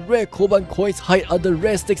 Really do rare Koban coins hide under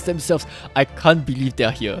rare sticks themselves. I can't believe they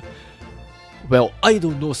are here. Well, I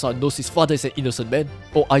don't know son knows his father is an innocent man.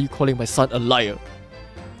 Or are you calling my son a liar?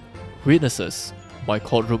 Witnesses, my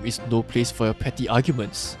courtroom is no place for your petty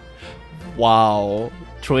arguments. Wow,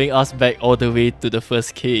 throwing us back all the way to the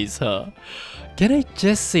first case, huh? Can I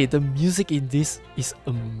just say the music in this is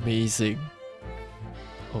amazing.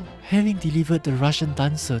 Oh, having delivered the Russian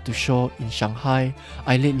dancer to shore in Shanghai,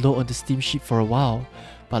 I laid low on the steamship for a while.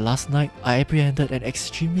 But last night, I apprehended an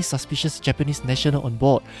extremely suspicious Japanese national on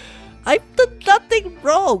board. I've done nothing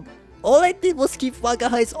wrong! All I did was give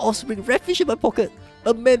Wagahai's offspring refuge in my pocket.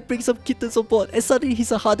 A man brings some kittens on board and suddenly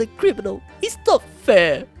he's a hardened criminal. It's not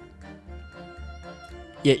fair.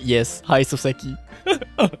 Yes, hi Soseki.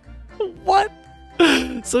 What?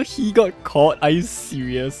 So he got caught? Are you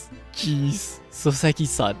serious? Jeez.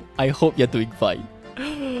 Soseki-san, I hope you're doing fine.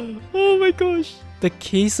 Oh my gosh. The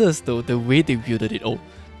cases though, the way they wielded it. Oh,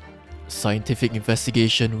 scientific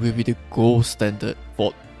investigation will be the gold standard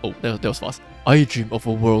for... Oh, that was fast. I dream of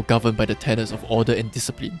a world governed by the tenets of order and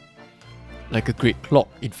discipline. Like a great clock,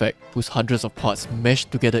 in fact, whose hundreds of parts mesh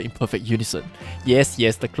together in perfect unison. Yes,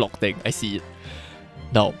 the clock thing, I see it.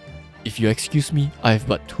 Now, if you excuse me, I have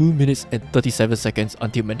but 2 minutes and 37 seconds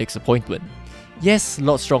until my next appointment. Yes,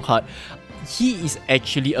 Lord Strongheart. He is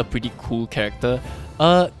actually a pretty cool character.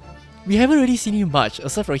 We haven't really seen him much,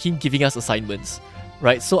 aside from him giving us assignments.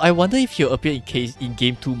 Right, so I wonder if he'll appear in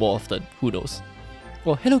Game 2 more often. Who knows?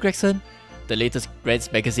 Oh, hello Gregson. The latest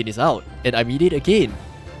Grants magazine is out, and I read it again.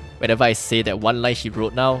 Whenever I say that one line she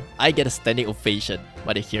wrote now, I get a standing ovation.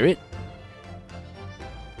 Want to hear it?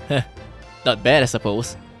 Heh, not bad I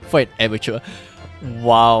suppose, for an amateur.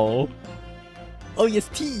 Wow. Oh yes,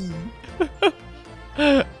 tea!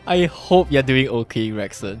 I hope you're doing okay,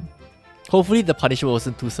 Gregson. Hopefully the punishment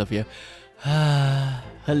wasn't too severe. Her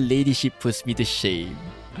ladyship puts me to shame.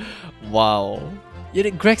 Wow. You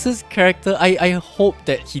know, Gregson's character, I hope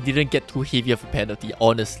that he didn't get too heavy of a penalty,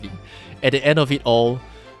 honestly. At the end of it all,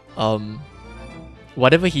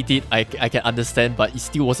 whatever he did, I can understand, but it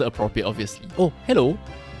still wasn't appropriate, obviously. Oh, hello.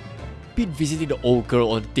 Been visiting the old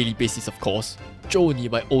girl on a daily basis, of course. Joni,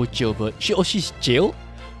 my old jailbird. She's jailed?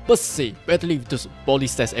 Must say, battling with those bally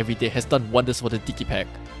stats every day has done wonders for the Dicky Pack.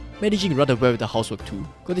 Managing rather well with the housework too.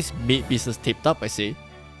 Got this maid business taped up, I say.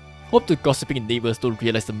 Hope the gossiping neighbors don't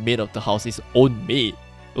realize the maid of the house is own maid.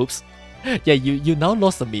 Oops. Yeah, you now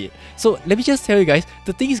lost the maid. So let me just tell you guys,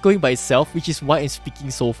 the thing is going by itself, which is why I'm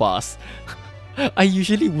speaking so fast. I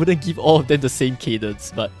usually wouldn't give all of them the same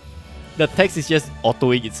cadence, but the text is just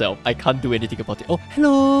autoing itself. I can't do anything about it. Oh,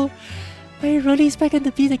 Hello! My Rolly is back on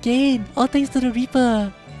the beat again, all thanks to the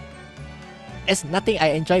Reaper. there's nothing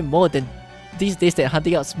I enjoy more than these days than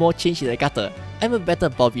hunting out small change in the gutter. I'm a better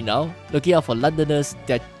Bobby now, looking out for Londoners,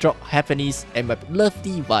 their drop happenings, and my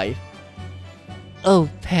lovely wife. Oh,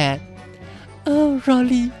 Pat. Oh,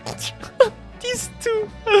 Rolly. These two.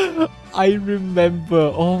 I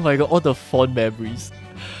remember. Oh my god, all the fond memories.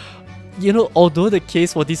 You know, although the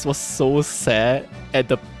case for this was so sad at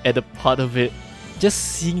the part of it, just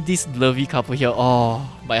seeing this lovely couple here, oh,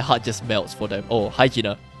 my heart just melts for them. Oh, hi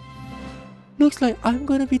Gina. Looks like I'm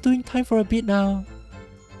gonna be doing time for a bit now.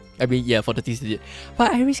 I mean, yeah, for the things they did.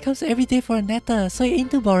 But Iris comes every day for a natter, so it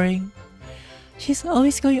ain't too boring. She's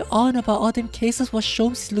always going on about all them cases what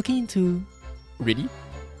Sholmes looking into. Really?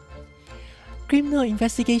 Criminal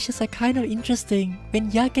investigations are kind of interesting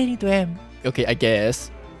when you're getting to them. Okay, I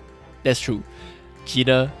guess. That's true.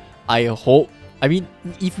 Gina, I hope... I mean,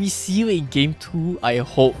 if we see you in Game 2, I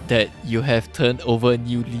hope that you have turned over a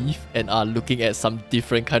new leaf and are looking at some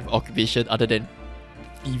different kind of occupation other than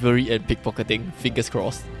thievery and pickpocketing. Fingers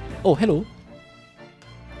crossed. Oh, hello.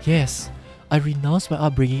 Yes, I renounced my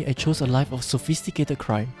upbringing and chose a life of sophisticated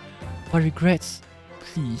crime. But regrets,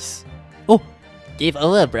 please. Oh, Give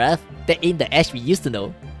over, bruv. That ain't the Ash we used to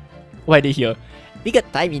know. why are they here? We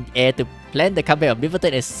got time in air to plan the comeback of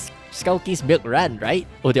Middleton and Skulky's milk run, right?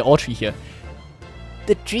 Oh, they're all three here.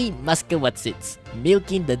 The three Muscovats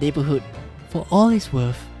milking the neighborhood. for all it's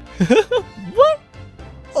worth. What?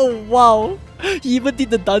 Oh wow! He even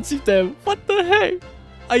did the dance with them. What the heck?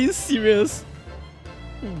 Are you serious?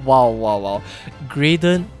 Wow.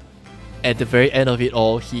 Graydon, at the very end of it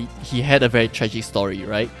all, he had a very tragic story,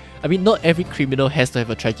 right? I mean, not every criminal has to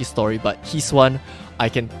have a tragic story, but his one, I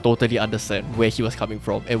can totally understand where he was coming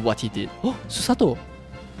from and what he did. Oh, Susato!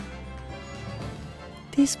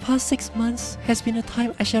 These past 6 months has been a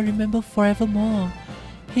time I shall remember forevermore.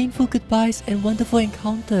 Painful goodbyes and wonderful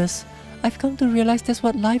encounters. I've come to realize that's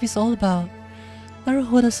what life is all about.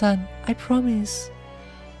 Naruhodo-san, I promise.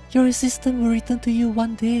 Your assistant will return to you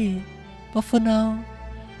one day. But for now,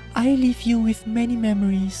 I leave you with many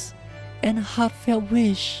memories and a heartfelt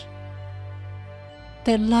wish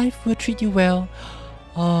that life will treat you well.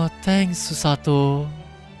 Oh, thanks, Susato.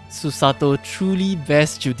 Susato, truly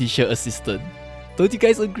best judicial assistant. Don't you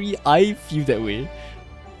guys agree? I feel that way.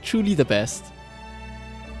 Truly the best.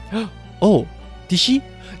 Oh, did she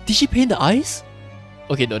paint the eyes?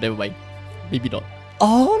 Okay, no, never mind. Maybe not.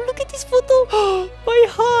 Oh, look at this photo! My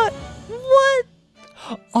heart!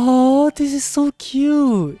 What? Oh, this is so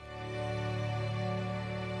cute!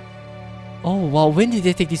 Oh wow, when did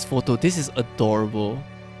they take this photo? This is adorable.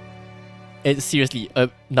 And seriously,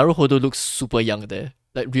 Naruhodo looks super young there.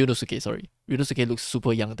 Like Ryunosuke, sorry. Ryunosuke looks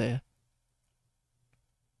super young there.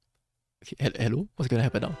 Okay, hello? What's gonna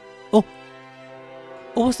happen now? Oh!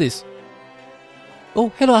 Oh, what's this?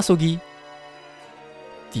 Oh, hello Asogi.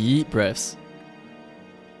 Deep breaths.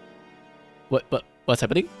 What's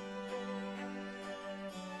happening?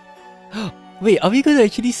 Wait, are we gonna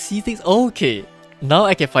actually see things? Okay. Now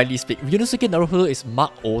I can finally speak. Ryunosuke Naruhodo is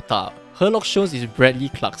Mark Ota. Herlock Shows is Bradley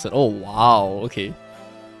Clarkson. Oh wow, okay.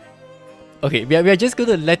 Okay, we are just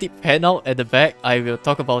gonna let it pan out at the back. I will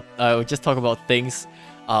just talk about things,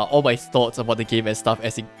 all my thoughts about the game and stuff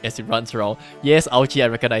as it runs around. Yes, Aochi, I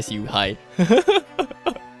recognize you. Hi.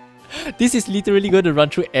 This is literally going to run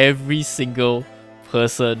through every single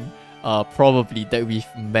person, probably that we've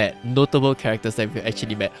met, notable characters that we've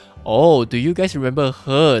actually met. Oh, do you guys remember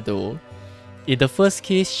her though? In the first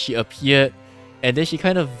case, she appeared and then she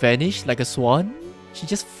kind of vanished like a swan. She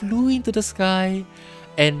just flew into the sky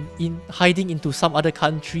and hiding into some other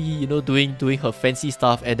country, you know, doing her fancy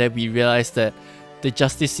stuff, and then we realized that the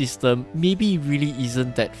justice system maybe really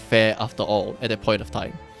isn't that fair after all at that point of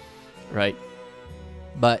time, right?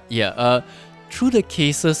 But yeah, through the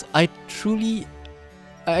cases, I truly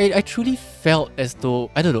felt as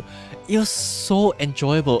though, I don't know, it was so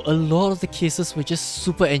enjoyable. A lot of the cases were just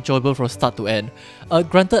super enjoyable from start to end.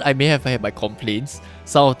 Granted, I may have had my complaints,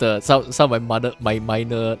 some of my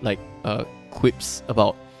minor like quips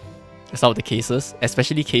about some of the cases,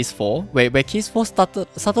 especially case 4, where case 4 started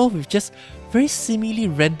off with just very seemingly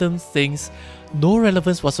random things, no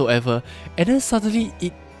relevance whatsoever, and then suddenly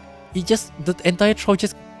the entire trial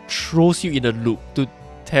just throws you in a loop to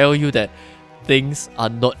tell you that things are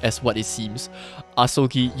not as what it seems.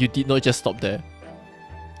 Asogi, you did not just stop there.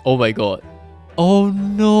 Oh my god. Oh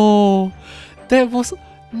no. That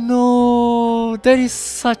is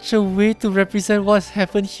such a way to represent what's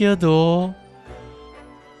happened here though.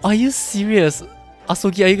 Are you serious?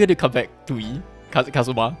 Asogi, are you going to come back to me?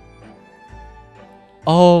 Kazuma?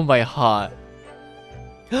 Oh my heart.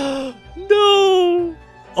 No!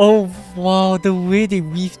 Oh wow, the way they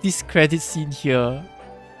weave this credit scene here.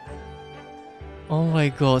 Oh my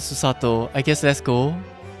god, Susato. I guess let's go.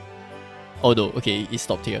 Oh no, okay, it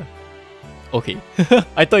stopped here. Okay.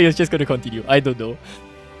 I thought it was just going to continue. I don't know.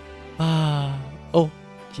 Oh,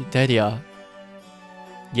 there they are.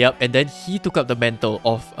 Yep, and then he took up the mantle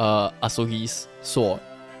of Asogi's sword.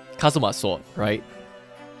 Kazuma's sword, right?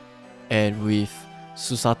 And with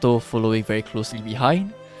Susato following very closely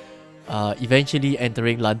behind, eventually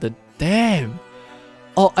entering London. Damn!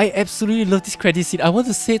 Oh, I absolutely love this credit scene. I want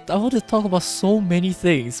to talk about so many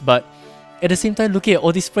things, but at the same time, looking at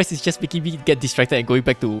all these sprites is just making me get distracted and going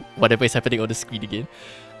back to whatever is happening on the screen again.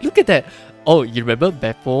 Look at that! Oh, you remember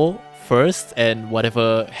Beppo first and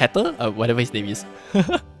whatever Hatter? Whatever his name is.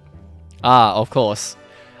 Ah, of course.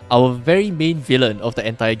 Our very main villain of the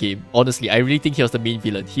entire game. Honestly, I really think he was the main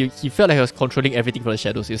villain. He felt like he was controlling everything from the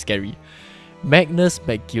shadows. It was scary. Magnus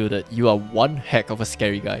McGilded, you are one heck of a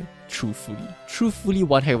scary guy. Truthfully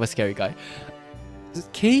one heck of a scary guy.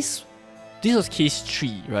 This was case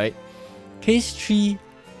 3, right? Case 3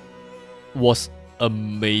 was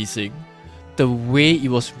amazing. The way it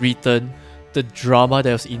was written, the drama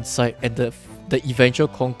that was inside, and the eventual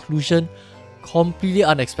conclusion, completely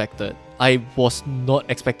unexpected. I was not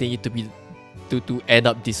expecting it to end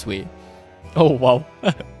up this way. Oh wow.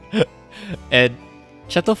 And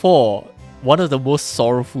chapter 4, one of the most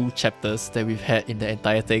sorrowful chapters that we've had in the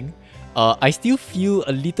entire thing. I still feel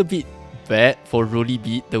a little bit bad for Rolly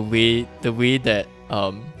Beat, the way that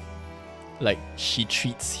like she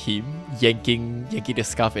treats him, yanking the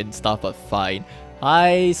scarf and stuff, but fine.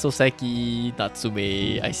 Hi Soseki,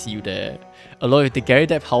 Natsume, I see you there. Along with the Gary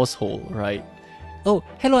Depp household, right? Oh,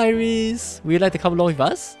 hello Iris! Would you like to come along with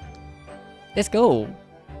us? Let's go!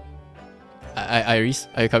 Iris,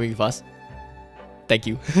 are you coming with us? Thank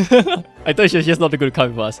you. I thought she was just not going to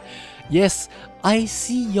come with us. Yes, I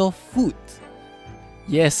see your foot.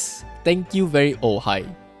 Yes, thank you very... Oh, hi.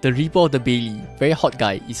 The Reaper of the Bailey, very hot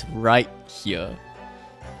guy, is right here.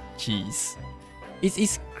 Jeez.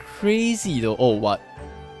 It's crazy though. Oh, what?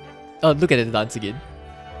 Oh, look at the dance again.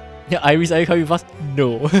 Yeah, Iris, are you coming with us?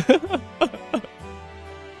 No.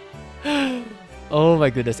 Oh my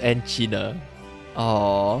goodness, and China.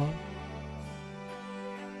 Aww.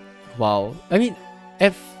 Wow. I mean,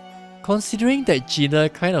 considering that Gina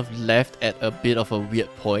kind of left at a bit of a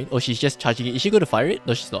weird point. Oh, she's just charging it. Is she going to fire it?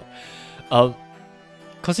 No, she's not.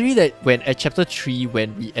 Considering that when at chapter 3,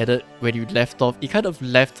 when you left off, it kind of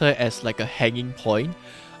left her as like a hanging point.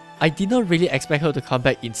 I did not really expect her to come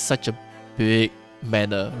back in such a big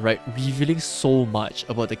manner, right? Revealing so much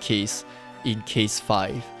about the case in case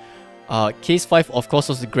 5. Case 5, of course,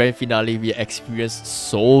 was the grand finale. We experienced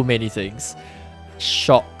so many things.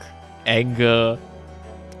 Shock, anger,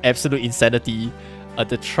 absolute insanity.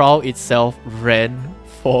 The trial itself ran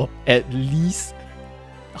for at least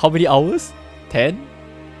how many hours? 10?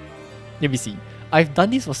 Let me see. I've done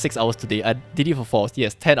this for 6 hours today. I did it for 4.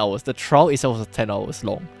 Yes, 10 hours. The trial itself was 10 hours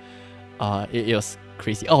long. It was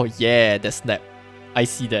crazy. Oh yeah, that snap. I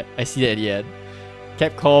see that. I see that at the end.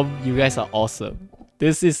 Capcom, you guys are awesome.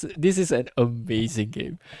 This is an amazing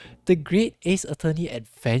game. The Great Ace Attorney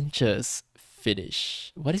Adventures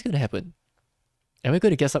finish. What is going to happen? Am I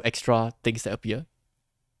going to get some extra things that appear?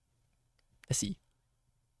 Let's see.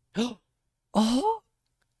 Oh!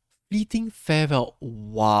 Fleeting Farewell.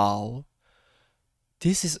 Wow.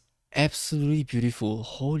 This is absolutely beautiful.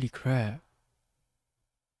 Holy crap.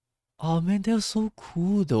 Oh man, that was so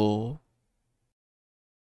cool though.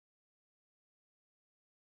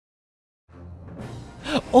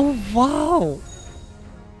 Oh wow!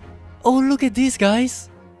 Oh, look at this, guys!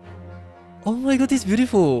 Oh my god, this is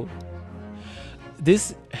beautiful!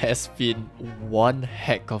 This has been one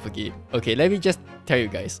heck of a game. Okay, let me just tell you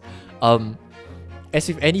guys. As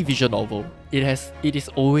with any visual novel, it is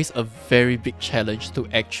always a very big challenge to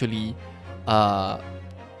actually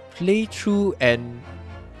play through and...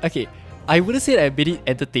 Okay, I wouldn't say that I made it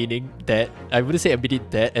entertaining. I wouldn't say I made it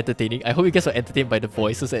that entertaining. I hope you guys were entertained by the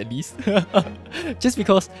voices at least. Just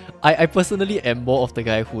because I personally am more of the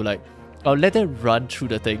guy who like, I'll let them run through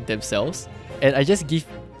the thing themselves, and I just give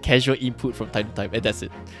casual input from time to time, and that's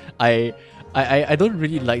it. I don't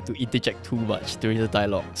really like to interject too much during the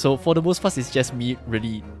dialogue. So for the most part, it's just me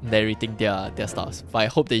really narrating their stuff. But I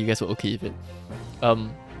hope that you guys were okay with it.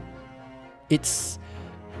 It's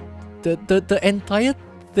the entire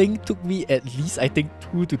thing took me at least, I think,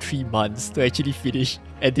 2 to 3 months to actually finish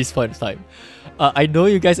at this point of time. I know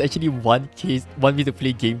you guys actually want me to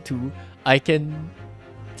play game 2. I can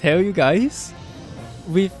tell you guys,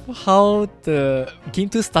 with how the game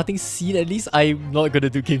 2 starting scene, at least I'm not gonna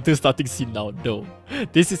do game 2 starting scene now. No,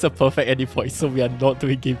 this is a perfect ending point, so we are not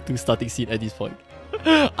doing game 2 starting scene at this point.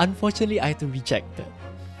 Unfortunately, I had to reject that.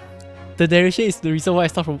 The narration is the reason why I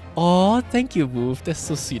start from. Oh, thank you, Wolf. That's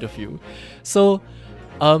so sweet of you. So,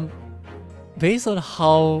 based on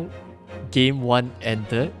how game 1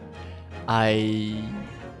 ended, I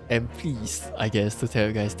am pleased, I guess, to tell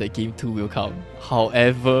you guys that game 2 will come.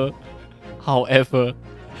 However,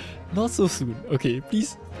 not so soon. Okay,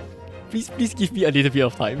 please give me a little bit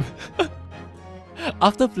of time.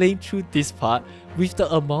 After playing through this part, with the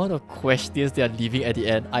amount of questions they are leaving at the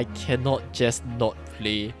end, I cannot just not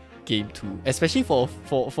play game 2. Especially for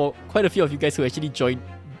quite a few of you guys who actually joined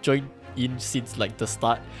in since like the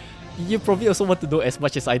start. You probably also want to know as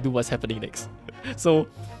much as I do what's happening next. So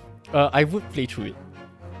I would play through it,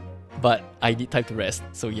 but I need time to rest.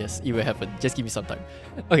 So yes, it will happen. Just give me some time.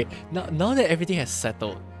 Okay, now that everything has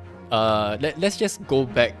settled, let's just go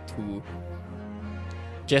back to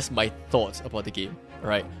just my thoughts about the game.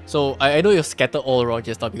 Right. So I know you're scattered all around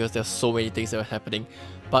just now because there's so many things that are happening,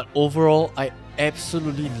 but overall, I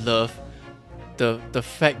absolutely love the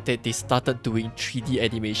fact that they started doing 3D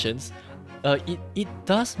animations. It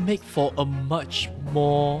does make for a much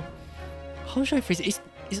more, how should I phrase it?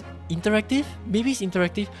 It's interactive? Maybe it's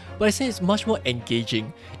interactive, but I say it's much more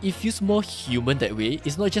engaging. It feels more human that way.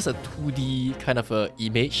 It's not just a 2D kind of a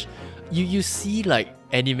image. You see like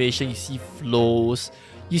animation, you see flows,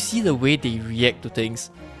 you see the way they react to things,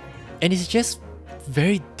 and it's just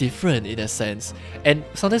very different in a sense. And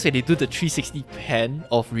sometimes when they do the 360 pan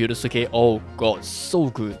of Ryonosuke, oh god, so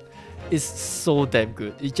good. It's so damn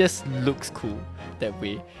good. It just looks cool that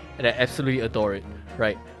way, and I absolutely adore it.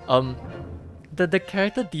 Right. The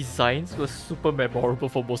character designs were super memorable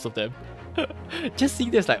for most of them. Just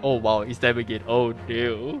seeing this like, oh wow, it's them again. Oh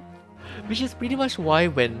no. Which is pretty much why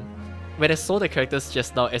when I saw the characters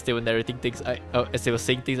just now as they were narrating things, as they were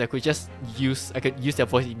saying things, I could use their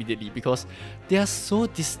voice immediately because they are so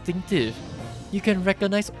distinctive. You can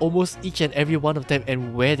recognize almost each and every one of them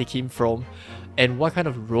and where they came from and what kind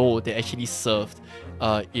of role they actually served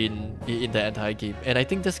in the entire game. And I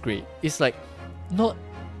think that's great. It's like not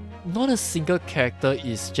a single character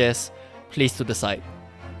is just placed to the side,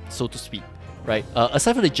 so to speak, right?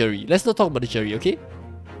 Aside from the jury, let's not talk about the jury, okay?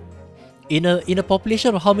 In a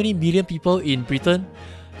population of how many million people in Britain,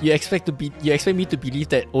 you expect me to believe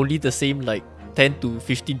that only the same like 10 to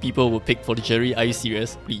 15 people will pick for the jury? Are you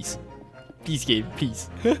serious? Please game, please.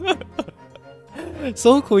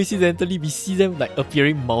 So coincidentally, we see them like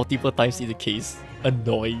appearing multiple times in the case.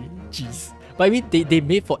 Annoying, jeez. But I mean, they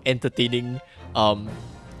made for entertaining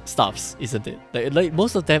stuffs, isn't it? Like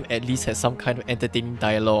most of them at least had some kind of entertaining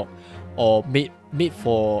dialogue, or made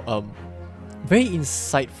for very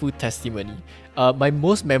insightful testimony. My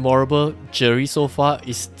most memorable jury so far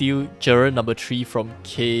is still juror number 3 from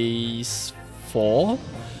case 4.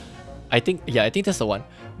 I think that's the one.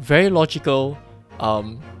 Very logical.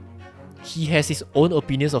 He has his own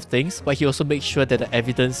opinions of things, but he also makes sure that the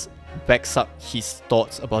evidence backs up his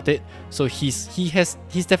thoughts about it. So he's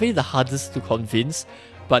definitely the hardest to convince,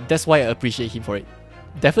 but that's why I appreciate him for it.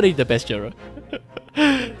 Definitely the best juror.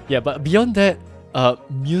 Yeah, but beyond that,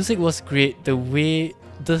 music was great. The way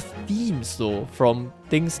the themes though, from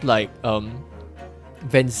things like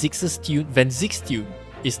Van Zig's tune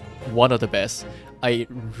is one of the best. I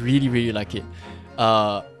really like it.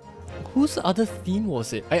 Whose other theme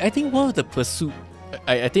was it? I think one of the pursuit.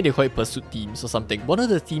 I think they call it pursuit themes or something. One of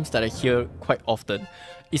the themes that I hear quite often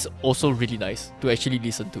is also really nice to actually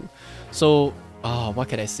listen to. So, what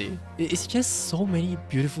can I say? It's just so many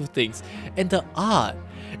beautiful things. And the art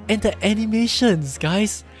and the animations,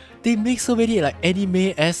 guys. They make so many like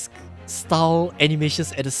anime-esque style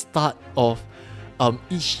animations at the start of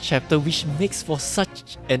each chapter, which makes for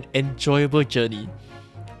such an enjoyable journey.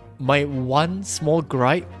 My one small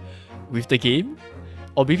gripe with the game,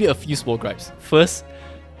 or maybe a few small gripes. First,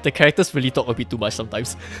 the characters really talk a bit too much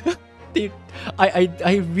sometimes.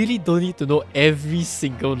 I really don't need to know every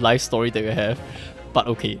single life story that you have. But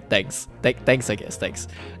okay, thanks. Thanks, I guess, thanks.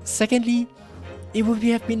 Secondly, it would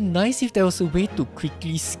have been nice if there was a way to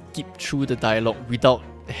quickly skip through the dialogue without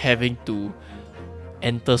having to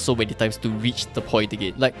enter so many times to reach the point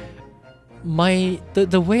again. Like,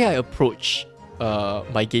 the way I approach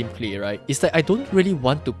my gameplay, right, is that I don't really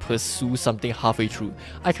want to pursue something halfway through.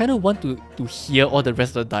 I kind of want to hear all the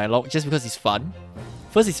rest of the dialogue just because it's fun.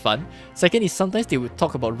 First, it's fun. Second is sometimes they would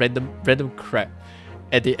talk about random crap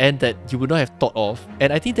at the end that you would not have thought of,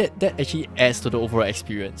 and I think that actually adds to the overall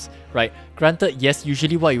experience, right? Granted, yes,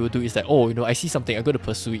 usually what you would do is that, oh, I see something, I'm going to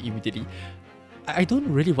pursue it immediately. I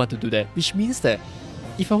don't really want to do that, which means that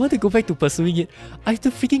if I want to go back to pursuing it, I have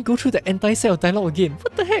to freaking go through the entire set of dialogue again.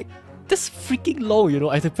 What the heck? That's freaking long,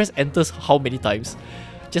 I have to press enter how many times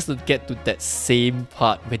just to get to that same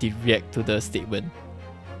part where they react to the statement.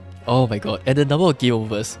 Oh my god, and the number of game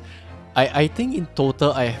overs. I think in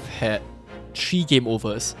total I have had 3 game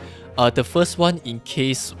overs. The first one in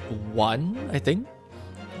case 1, I think,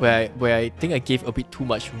 where I think I gave a bit too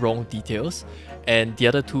much wrong details, and the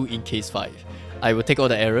other 2 in case 5. I will take all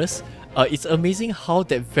the errors. It's amazing how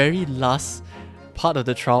that very last part of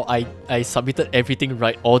the trial I submitted everything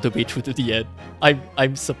right all the way through to the end.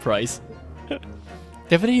 I'm surprised.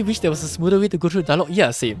 Definitely wish there was a smoother way to go through the dialogue.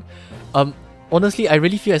 Yeah, same. Honestly, I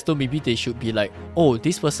really feel as though maybe they should be like, oh,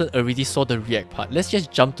 this person already saw the react part. Let's just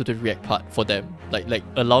jump to the react part for them. Like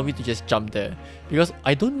allow me to just jump there. Because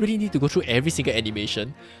I don't really need to go through every single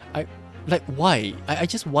animation. Why? I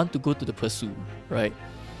just want to go to the pursuit, right?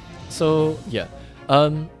 So, yeah.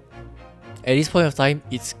 At this point of time,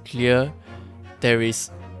 it's clear there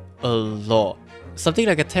is a lot. Something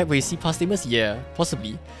like a tab where you see past statements? Yeah,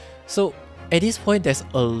 possibly. So, at this point, there's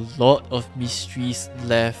a lot of mysteries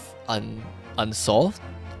left unsolved.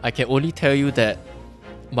 I can only tell you that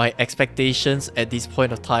my expectations at this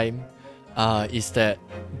point of time is that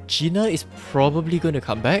Gina is probably going to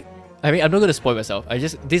come back. I mean, I'm not going to spoil myself.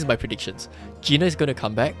 This is my predictions. Gina is going to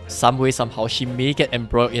come back some way, somehow. She may get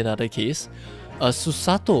embroiled in another case.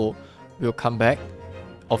 Susato will come back.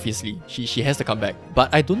 Obviously, she has to come back.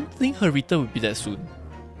 But I don't think her return will be that soon.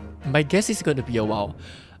 My guess is going to be a while.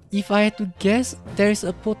 If I had to guess, there is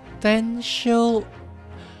a potential...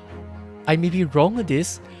 I may be wrong with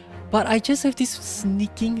this, but I just have this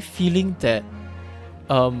sneaking feeling that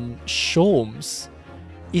Sholmes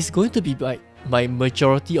is going to be my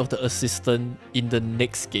majority of the assistant in the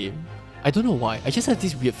next game. I don't know why. I just have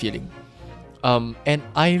this weird feeling. And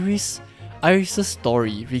Iris's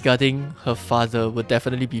story regarding her father will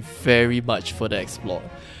definitely be very much further explored.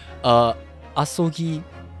 Asogi,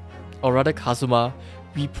 or rather Kazuma,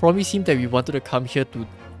 we promised him that we wanted to come here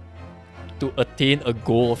to attain a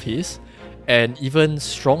goal of his. And even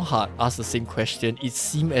Strongheart asked the same question. It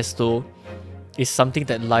seemed as though it's something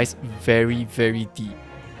that lies very, very deep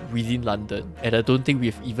within London. And I don't think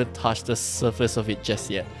we've even touched the surface of it just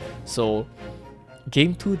yet. So,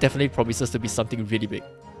 Game 2 definitely promises to be something really big.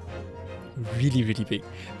 Really, really big.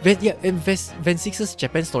 And Van Zig's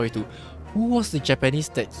Japan story too. Who was the Japanese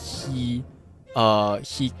that he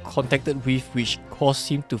contacted with which caused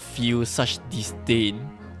him to feel such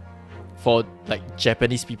disdain for like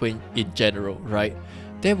Japanese people in general, right?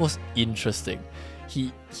 That was interesting.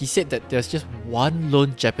 He said that there's just one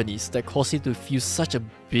lone Japanese that caused him to feel such a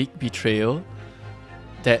big betrayal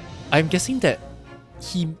that I'm guessing that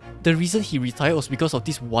he the reason he retired was because of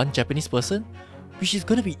this one Japanese person, which is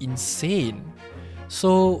gonna be insane.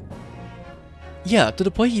 So yeah, to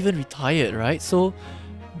the point he even retired, right? So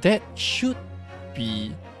that should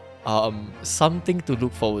be something to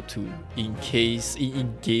look forward to in case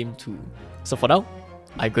in game 2. So for now,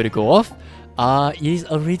 I'm gonna go off. It is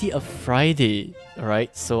already a Friday,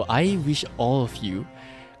 alright? So I wish all of you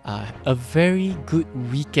a very good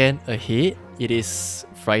weekend ahead. It is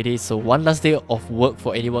Friday, so one last day of work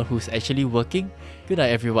for anyone who's actually working. Good night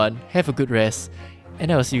everyone, have a good rest,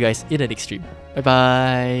 and I will see you guys in the next stream. Bye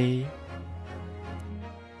bye!